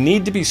 They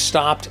need to be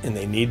stopped, and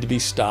they need to be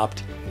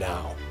stopped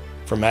now.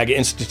 From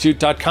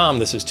MAGAInstitute.com,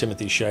 this is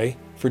Timothy Shea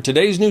for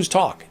today's News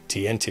Talk,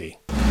 TNT.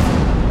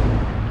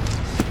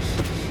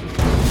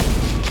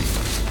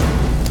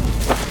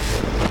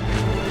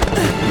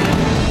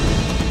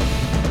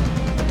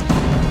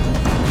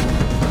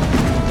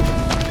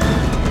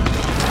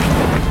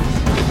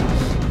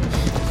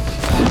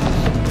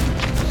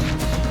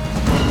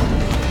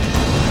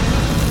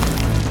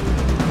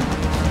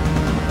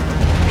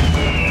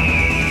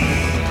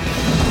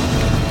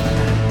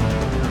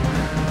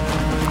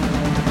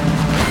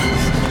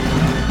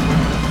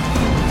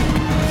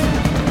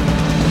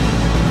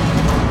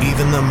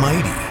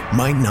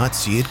 Might not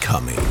see it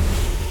coming.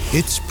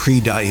 It's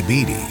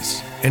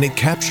prediabetes, and it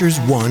captures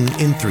 1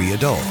 in 3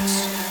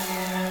 adults.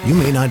 You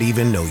may not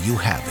even know you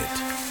have it,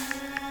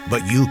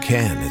 but you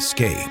can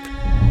escape.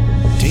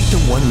 Take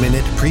the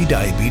 1-minute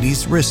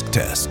prediabetes risk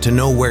test to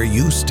know where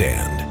you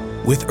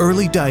stand. With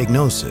early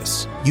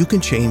diagnosis, you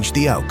can change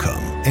the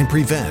outcome and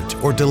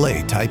prevent or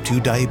delay type 2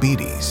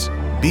 diabetes.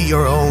 Be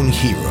your own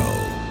hero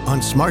on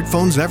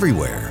smartphones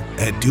everywhere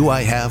at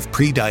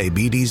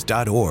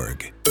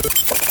doihaveprediabetes.org.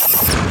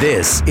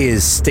 This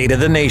is State of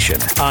the Nation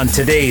on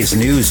today's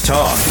News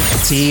Talk,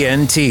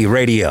 TNT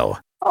Radio.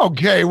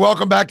 Okay,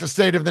 welcome back to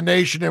State of the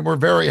Nation, and we're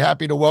very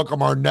happy to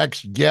welcome our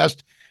next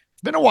guest.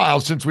 It's been a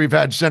while since we've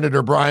had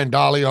Senator Brian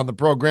Dahle on the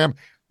program,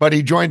 but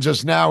he joins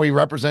us now. He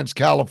represents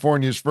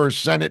California's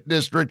 1st Senate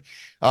District.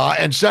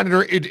 And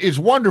Senator, it is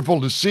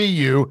wonderful to see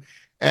you,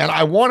 and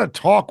I want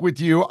to talk with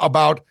you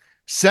about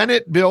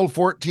Senate Bill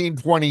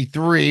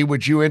 1423,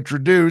 which you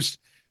introduced,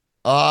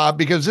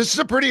 because this is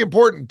a pretty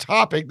important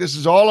topic. This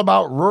is all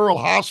about rural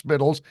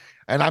hospitals,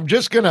 and I'm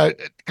just going to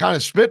kind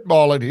of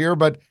spitball it here,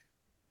 but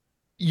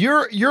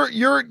your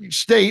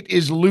state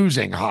is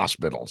losing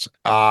hospitals,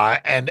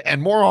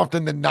 and more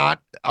often than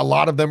not, a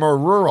lot of them are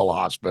rural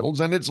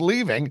hospitals, and it's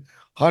leaving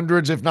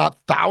hundreds, if not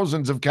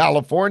thousands, of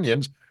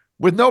Californians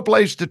with no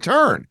place to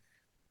turn.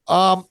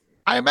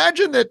 I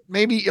imagine that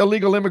maybe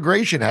illegal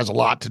immigration has a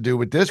lot to do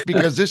with this,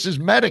 because this is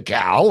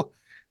Medi-Cal,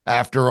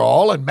 after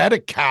all, and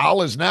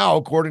Medi-Cal is now,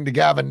 according to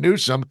Gavin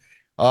Newsom,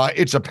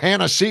 it's a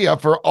panacea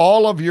for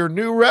all of your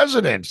new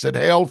residents that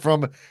hail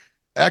from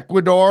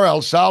Ecuador,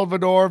 El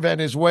Salvador,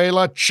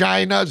 Venezuela,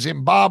 China,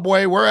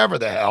 Zimbabwe, wherever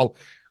the hell.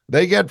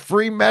 They get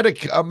free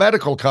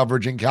medical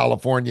coverage in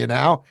California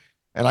now,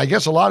 and I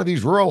guess a lot of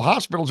these rural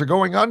hospitals are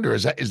going under.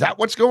 Is that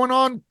what's going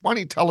on? Why don't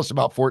you tell us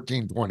about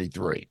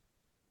 1423?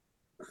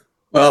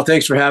 Well,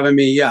 thanks for having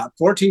me. Yeah,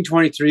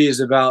 1423 is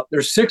about,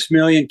 there's 6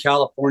 million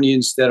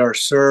Californians that are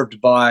served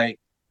by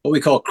what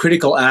we call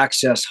critical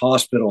access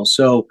hospitals.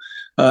 So,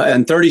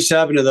 and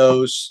 37 of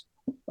those,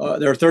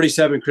 there are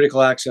 37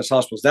 critical access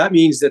hospitals. That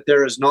means that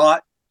there is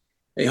not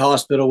a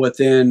hospital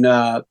within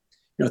 30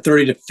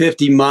 to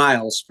 50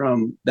 miles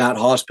from that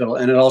hospital.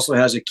 And it also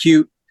has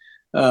acute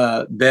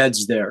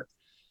beds there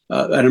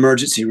and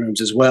emergency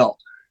rooms as well.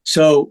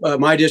 So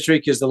my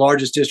district is the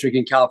largest district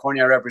in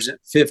California. I represent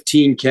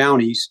 15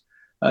 counties.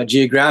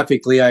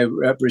 Geographically, I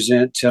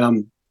represent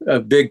a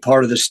big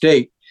part of the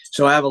state.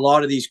 So I have a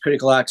lot of these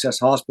critical access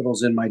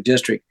hospitals in my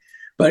district.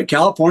 But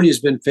California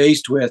has been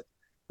faced with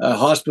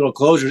hospital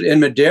closures in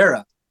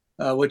Madera,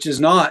 which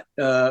is not,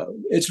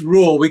 it's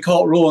rural. We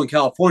call it rural in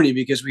California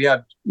because we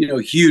have,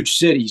 huge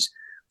cities,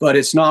 but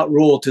it's not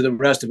rural to the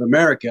rest of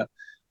America.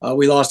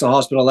 We lost a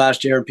hospital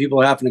last year, and people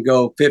are having to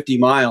go 50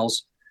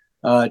 miles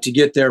to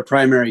get their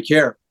primary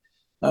care.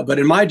 But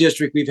in my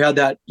district, we've had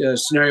that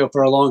scenario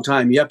for a long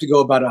time. You have to go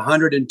about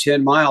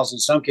 110 miles in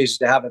some cases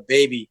to have a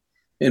baby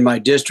in my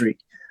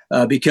district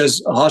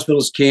because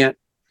hospitals can't,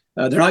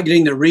 they're not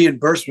getting the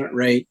reimbursement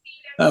rate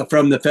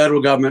from the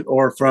federal government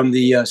or from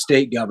the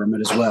state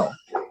government as well.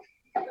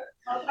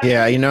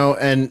 Yeah,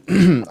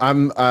 and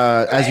I'm,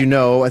 as you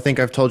know, I think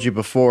I've told you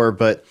before,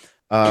 but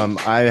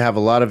I have a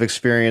lot of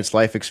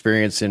life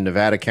experience in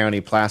Nevada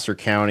County, Placer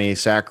County,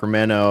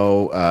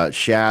 Sacramento,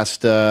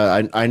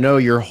 Shasta. I know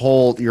your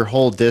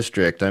whole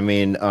district. I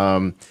mean,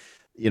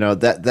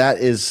 that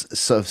is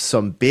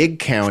some big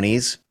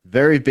counties,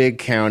 very big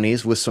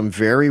counties with some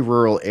very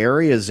rural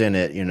areas in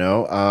it.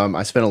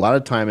 I spent a lot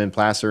of time in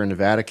Placer and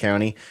Nevada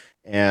County,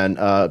 and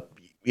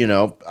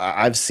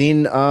I've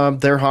seen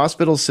their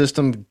hospital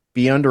system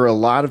be under a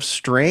lot of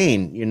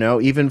strain,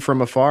 even from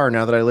afar.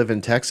 Now that I live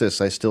in Texas,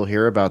 I still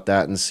hear about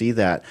that and see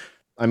that.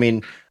 I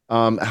mean,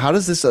 How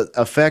does this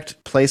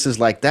affect places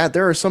like that?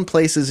 There are some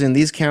places in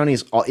these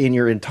counties in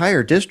your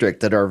entire district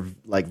that are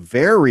like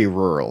very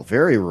rural,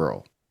 very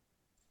rural.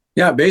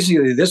 Yeah,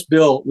 basically,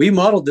 we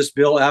modeled this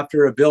bill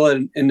after a bill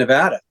in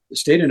Nevada, the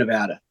state of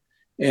Nevada.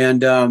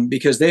 And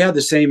because they have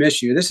the same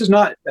issue. This is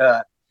not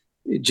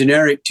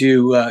generic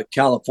to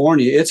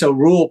California. It's a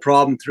rural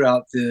problem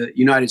throughout the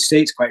United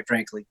States, quite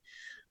frankly.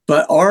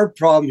 But our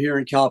problem here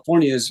in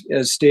California is,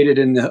 as stated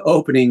in the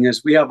opening,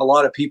 is we have a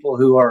lot of people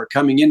who are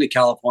coming into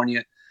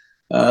California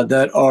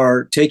that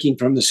are taking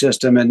from the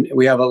system. And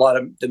we have a lot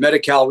of the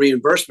Medi-Cal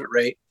reimbursement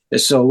rate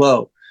is so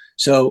low.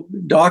 So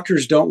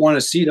doctors don't want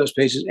to see those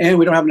patients, and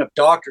we don't have enough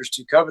doctors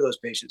to cover those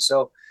patients.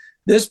 So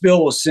this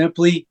bill will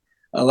simply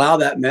allow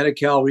that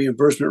Medi-Cal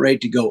reimbursement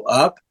rate to go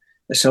up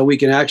so we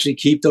can actually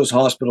keep those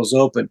hospitals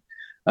open.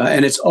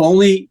 And it's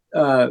only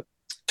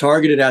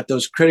targeted at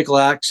those critical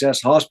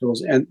access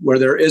hospitals and where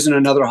there isn't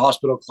another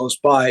hospital close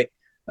by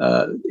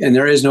and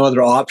there is no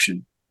other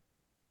option.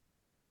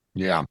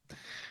 Yeah.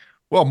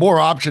 Well, more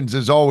options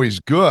is always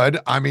good.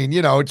 I mean,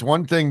 it's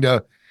one thing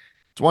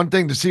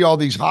to see all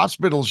these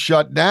hospitals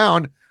shut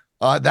down.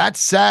 That's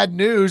sad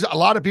news. A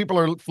lot of people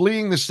are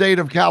fleeing the state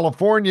of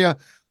California.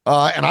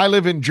 And I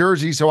live in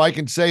Jersey, so I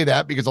can say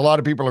that because a lot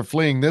of people are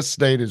fleeing this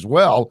state as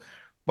well.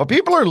 But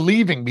people are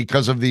leaving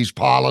because of these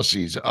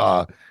policies,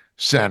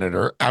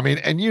 Senator. I mean,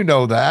 and you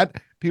know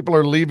that. People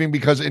are leaving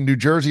because in New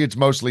Jersey, it's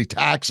mostly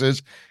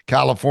taxes.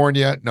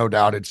 California, no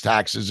doubt it's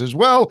taxes as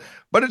well.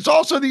 But it's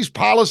also these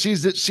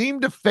policies that seem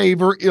to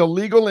favor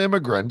illegal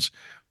immigrants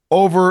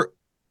over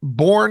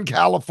born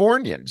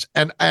Californians.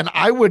 And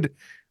I would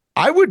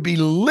be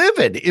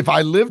livid if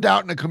I lived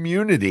out in a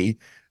community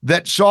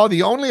that saw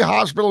the only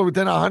hospital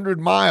within 100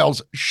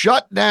 miles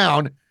shut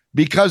down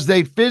because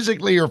they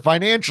physically or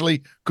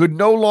financially could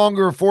no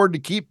longer afford to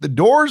keep the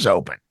doors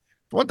open.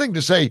 It's one thing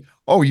to say,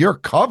 oh, you're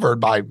covered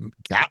by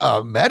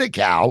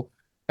Medi-Cal,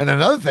 and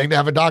another thing to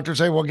have a doctor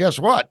say, well, guess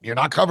what? You're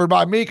not covered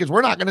by me because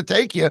we're not going to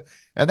take you.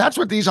 And that's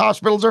what these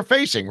hospitals are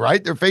facing,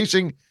 right? They're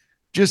facing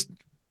just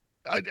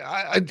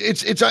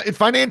it's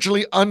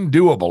financially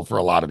undoable for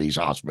a lot of these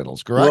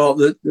hospitals, correct? Well,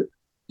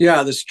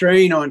 the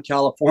strain on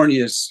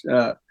California is,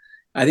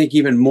 I think,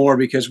 even more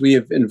because we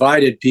have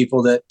invited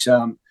people that,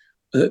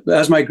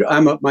 as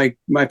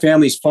my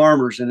family's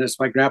farmers, and as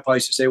my grandpa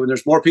used to say, when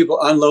there's more people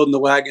unloading the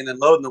wagon than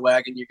loading the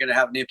wagon, you're going to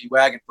have an empty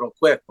wagon real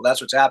quick. Well,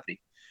 that's what's happening.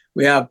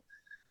 We have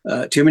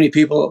too many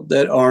people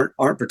that aren't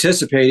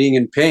participating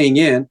and paying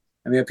in,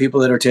 and we have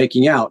people that are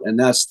taking out, and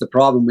that's the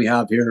problem we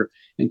have here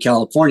in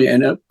California.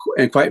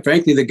 And quite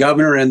frankly, the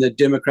governor and the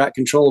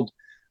Democrat-controlled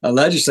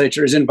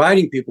legislature is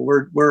inviting people.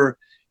 We're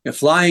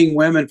flying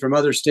women from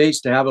other states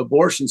to have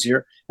abortions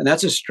here, and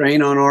that's a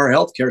strain on our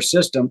healthcare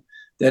system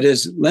that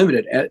is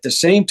limited. At the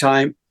same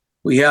time,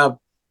 we have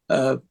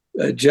a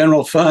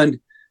general fund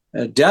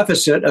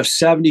deficit of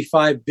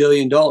 $75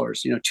 billion.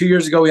 2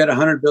 years ago, we had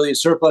 $100 billion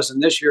surplus,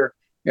 and this year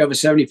we have a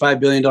 $75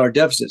 billion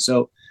deficit.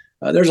 So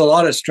there's a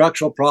lot of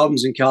structural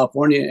problems in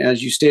California.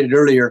 As you stated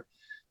earlier,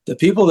 the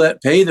people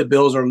that pay the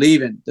bills are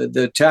leaving.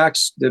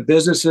 The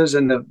businesses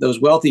and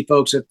those wealthy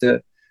folks that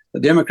the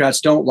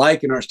Democrats don't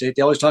like in our state,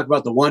 they always talk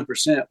about the 1%.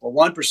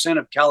 Well, 1%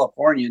 of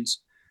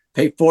Californians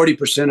pay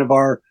 40% of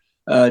our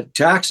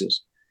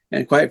taxes.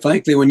 And quite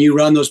frankly, when you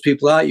run those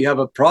people out, you have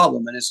a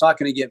problem, and it's not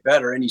going to get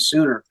better any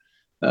sooner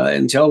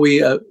until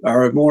we are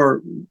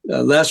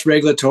a less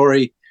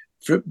regulatory,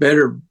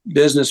 better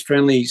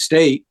business-friendly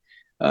state.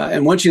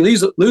 And once you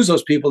lose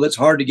those people, it's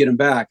hard to get them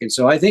back. And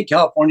so I think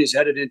California is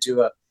headed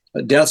into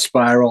a death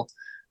spiral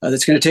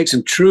that's going to take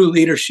some true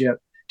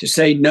leadership to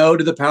say no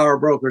to the power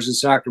brokers in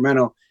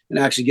Sacramento and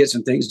actually get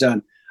some things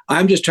done.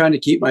 I'm just trying to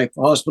keep my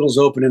hospitals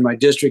open in my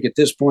district at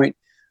this point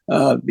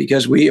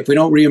because if we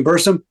don't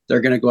reimburse them,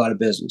 they're going to go out of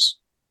business.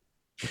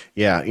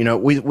 Yeah,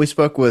 we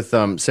spoke with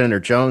Senator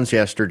Jones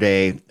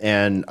yesterday,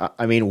 and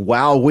I mean,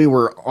 while we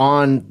were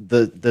on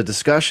the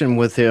discussion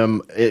with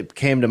him, it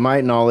came to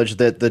my knowledge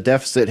that the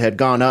deficit had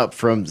gone up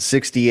from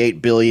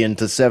 68 billion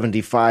to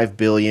 75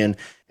 billion,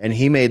 and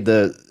he made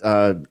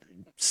the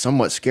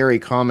somewhat scary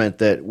comment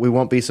that we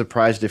won't be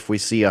surprised if we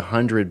see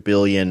 100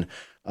 billion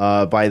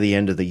by the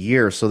end of the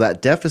year. So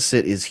that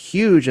deficit is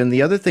huge. And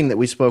the other thing that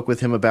we spoke with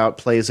him about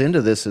plays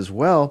into this as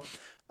well.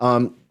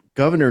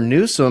 Governor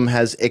Newsom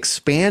has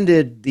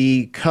expanded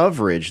the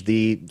coverage,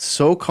 the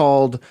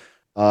so-called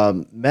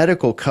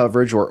medical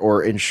coverage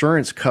or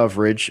insurance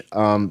coverage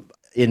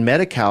in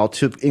Medi-Cal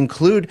to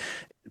include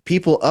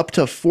people up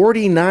to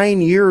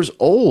 49 years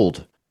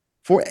old,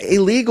 for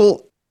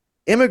illegal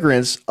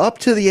immigrants up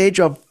to the age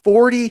of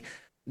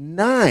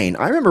 49.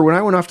 I remember when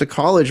I went off to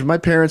college, my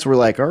parents were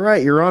like, all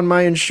right, you're on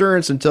my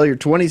insurance until you're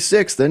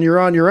 26, then you're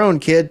on your own,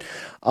 kid.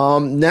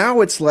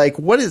 Now it's like,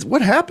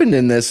 what happened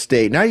in this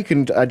state? Now you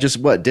can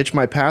just ditch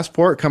my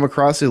passport, come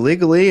across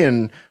illegally,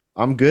 and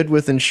I'm good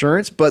with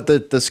insurance. But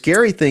the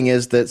scary thing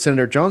is that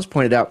Senator Jones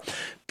pointed out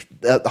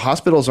the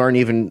hospitals aren't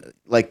even,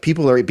 like,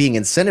 people are being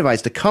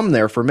incentivized to come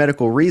there for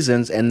medical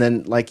reasons. And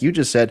then, like you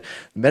just said,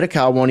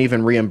 Medi-Cal won't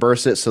even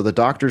reimburse it, so the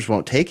doctors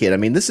won't take it. I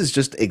mean, this is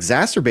just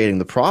exacerbating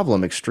the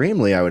problem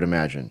extremely, I would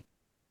imagine.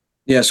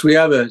 Yes, we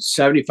have a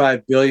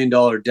 $75 billion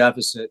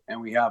deficit, and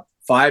we have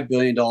 $5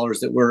 billion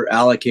that we're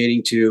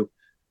allocating to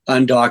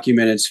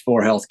undocumented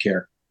for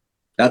healthcare.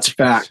 That's a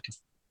fact.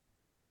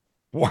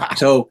 Wow.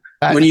 So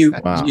when you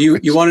want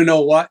to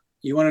know why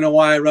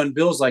I run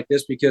bills like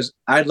this, because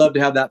I'd love to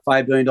have that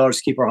 $5 billion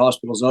to keep our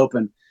hospitals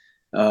open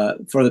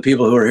for the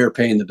people who are here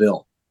paying the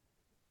bill.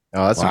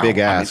 Oh, that's a big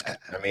ask.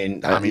 I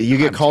mean, you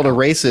get called a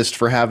racist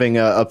for having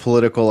a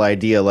political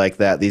idea like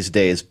that these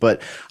days,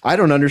 but I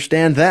don't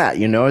understand that.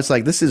 It's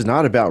like, this is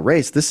not about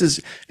race. This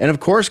is, and of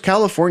course,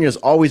 California has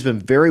always been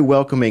very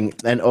welcoming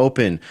and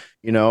open.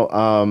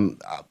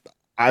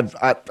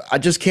 I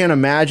just can't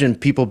imagine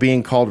people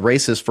being called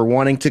racist for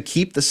wanting to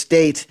keep the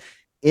state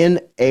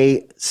in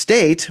a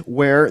state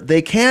where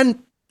they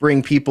can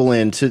bring people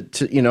in to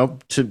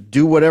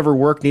do whatever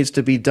work needs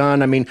to be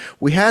done. I mean,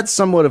 we had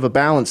somewhat of a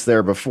balance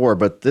there before,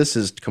 but this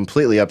has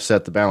completely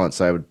upset the balance.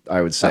 I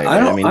would say. I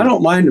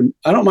don't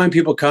mind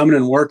people coming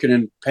and working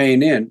and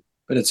paying in,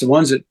 but it's the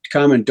ones that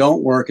come and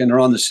don't work and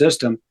are on the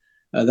system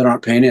that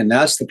aren't paying in.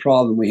 That's the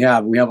problem we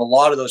have. We have a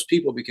lot of those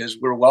people because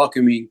we're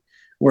welcoming.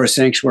 We're a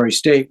sanctuary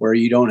state where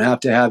you don't have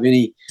to have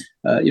any,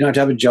 you don't have to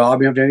have a job,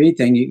 you don't have to have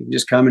anything. You can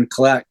just come and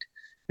collect.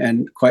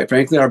 And quite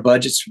frankly, our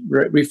budgets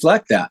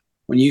reflect that.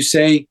 When you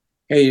say,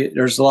 hey,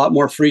 there's a lot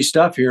more free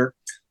stuff here,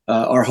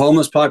 our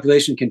homeless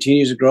population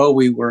continues to grow.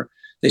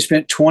 They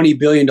spent $20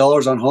 billion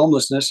on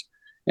homelessness,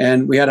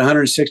 and we had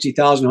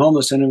 160,000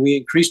 homeless, and we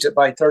increased it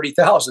by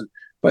 30,000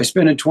 by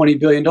spending $20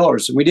 billion.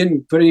 And we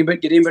didn't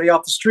get anybody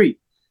off the street.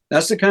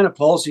 That's the kind of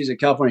policies that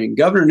California, and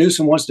Governor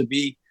Newsom wants to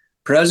be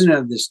president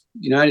of this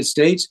United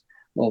States.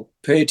 Well,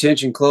 pay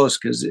attention close,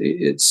 because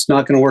it's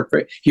not going to work.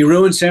 He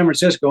ruined San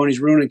Francisco, and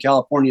he's ruining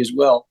California as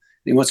well.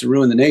 And he wants to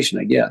ruin the nation,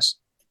 I guess.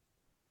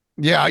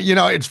 Yeah,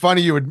 it's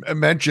funny you would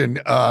mention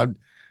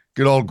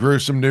good old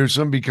gruesome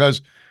Newsom,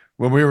 because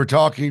when we were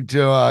talking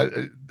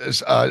to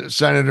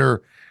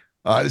Senator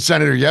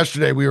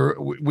yesterday,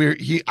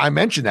 I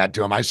mentioned that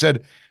to him. I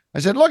said,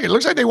 look, it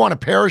looks like they want to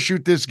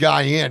parachute this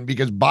guy in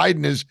because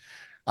Biden is.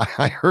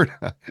 I heard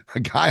a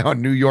guy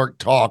on New York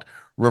Talk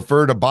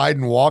refer to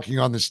Biden walking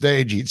on the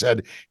stage. He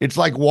said it's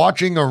like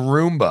watching a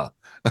Roomba.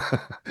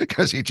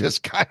 Because he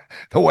just kind of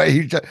the way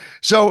he just,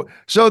 so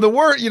the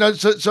word,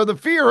 so the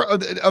fear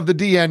of the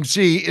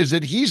DNC is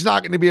that he's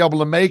not going to be able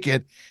to make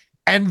it,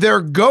 and their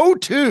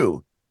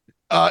go-to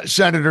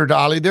Senator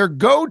Dahle, their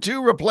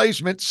go-to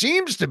replacement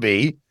seems to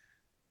be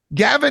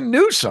Gavin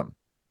Newsom.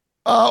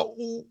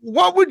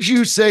 What would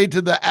you say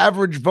to the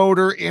average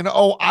voter in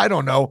I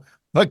don't know,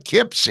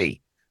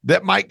 Poughkeepsie,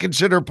 that might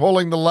consider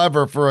pulling the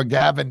lever for a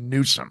Gavin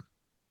Newsom?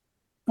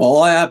 Well,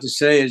 all I have to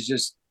say is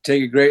just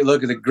take a great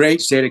look at the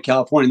great state of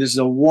California. This is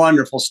a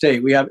wonderful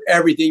state. We have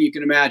everything you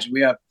can imagine.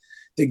 We have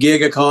the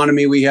gig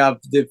economy, we have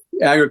the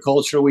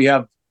agriculture, we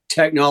have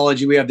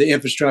technology, we have the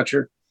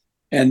infrastructure.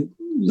 And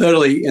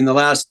literally in the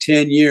last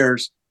 10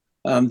 years,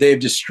 they've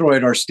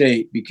destroyed our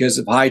state because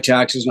of high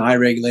taxes and high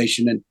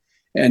regulation.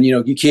 And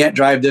you can't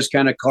drive this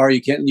kind of car.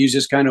 You can't use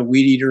this kind of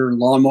weed eater and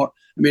lawnmower.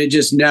 I mean, it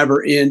just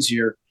never ends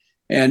here.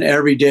 And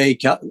every day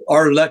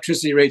our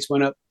electricity rates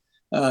went up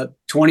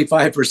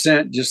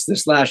 25% just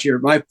this last year.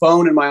 My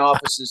phone in my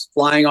office is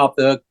flying off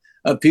the hook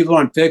of people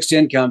on fixed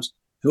incomes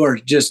who are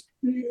just,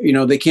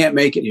 they can't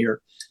make it here.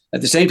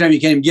 At the same time,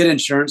 you can't even get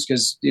insurance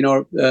because,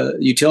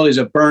 utilities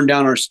have burned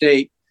down our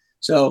state.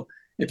 So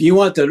if you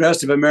want the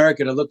rest of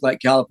America to look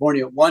like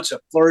California, once a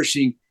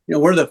flourishing,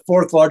 we're the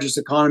fourth largest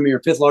economy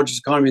or fifth largest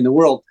economy in the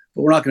world,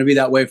 but we're not going to be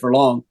that way for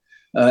long.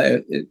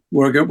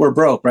 We're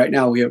broke right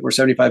now. We're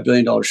 $75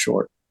 billion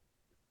short.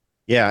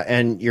 Yeah,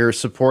 and you're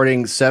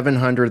supporting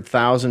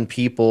 700,000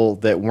 people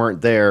that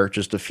weren't there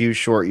just a few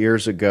short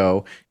years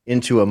ago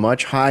into a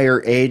much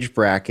higher age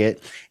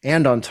bracket.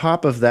 And on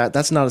top of that,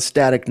 that's not a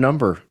static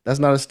number.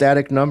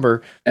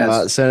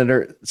 Yes.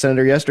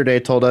 Senator yesterday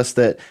told us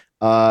that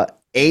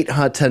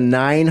 800 to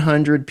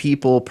 900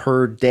 people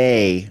per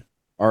day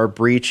are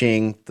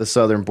breaching the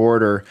southern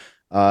border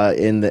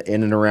in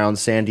and around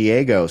San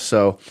Diego.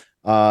 So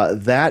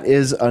that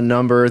is a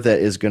number that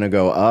is going to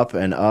go up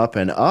and up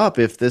and up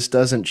if this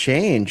doesn't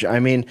change. I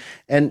mean,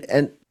 and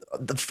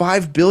the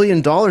 $5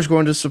 billion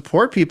going to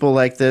support people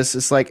like this,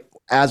 it's like,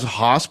 as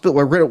hospital,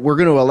 we're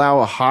going to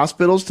allow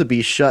hospitals to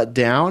be shut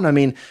down. I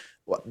mean,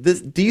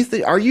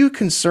 are you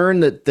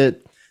concerned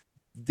that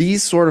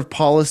these sort of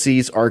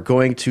policies are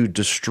going to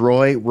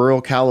destroy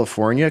rural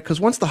California? Because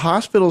once the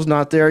hospital's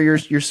not there,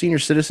 your senior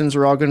citizens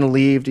are all going to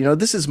leave.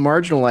 This is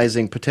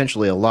marginalizing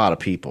potentially a lot of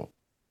people.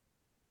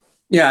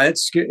 Yeah,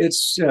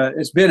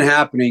 it's been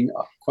happening,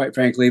 quite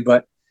frankly.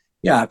 But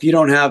yeah, if you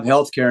don't have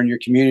healthcare in your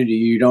community,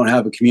 you don't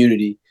have a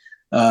community,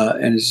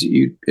 and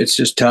it's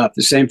just tough.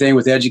 The same thing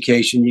with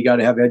education. You got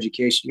to have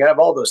education. You got to have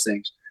all those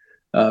things.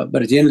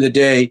 But at the end of the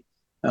day,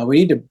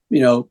 we need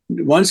to,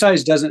 one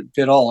size doesn't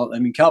fit all. I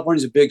mean,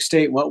 California's a big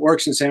state. What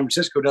works in San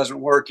Francisco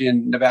doesn't work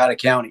in Nevada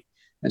County,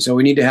 and so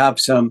we need to have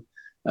some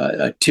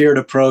a tiered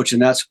approach,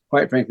 and that's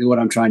quite frankly what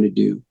I'm trying to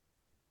do.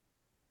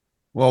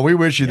 Well, we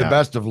wish you the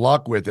best of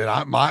luck with it.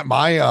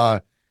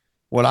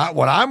 What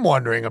I'm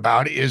wondering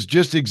about is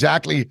just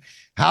exactly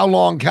how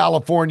long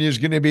California is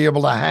going to be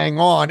able to hang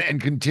on and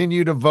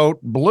continue to vote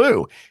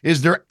blue.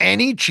 Is there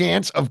any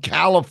chance of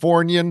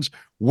Californians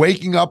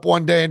waking up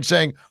one day and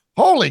saying,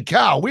 holy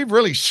cow, we've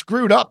really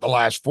screwed up the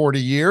last 40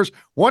 years.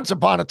 Once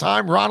upon a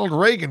time, Ronald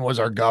Reagan was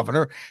our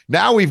governor.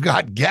 Now we've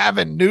got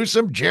Gavin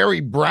Newsom, Jerry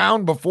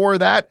Brown before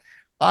that.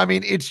 I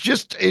mean, it's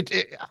just,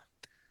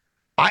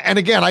 and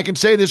again, I can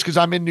say this because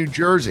I'm in New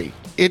Jersey.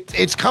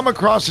 It's come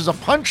across as a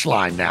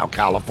punchline now,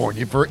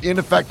 California, for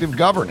ineffective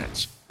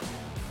governance.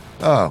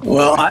 Oh.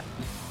 Well,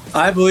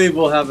 I believe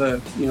we'll have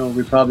a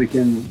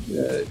Republican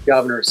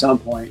governor at some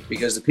point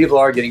because the people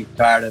are getting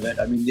tired of it.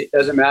 I mean, it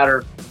doesn't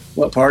matter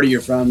what party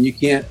you're from, you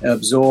can't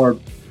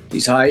absorb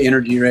these high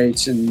energy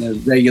rates and the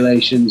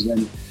regulations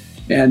and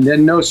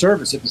then no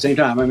service at the same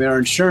time. I mean, our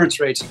insurance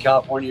rates in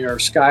California are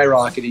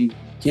skyrocketing.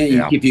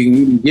 If you can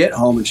even get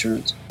home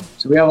insurance.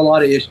 So we have a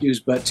lot of issues,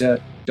 but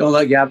don't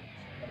let Gavin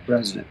be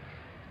president.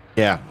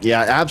 Yeah,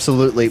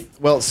 absolutely.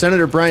 Well,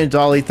 Senator Brian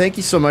Dahle, thank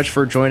you so much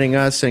for joining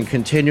us and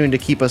continuing to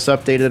keep us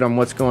updated on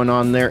what's going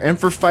on there and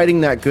for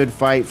fighting that good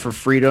fight for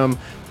freedom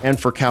and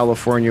for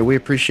California. We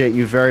appreciate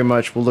you very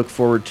much. We'll look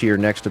forward to your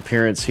next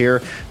appearance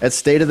here at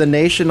State of the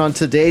Nation on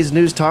today's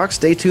News Talk.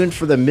 Stay tuned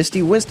for the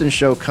Misty Winston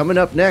Show coming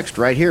up next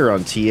right here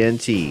on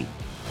TNT.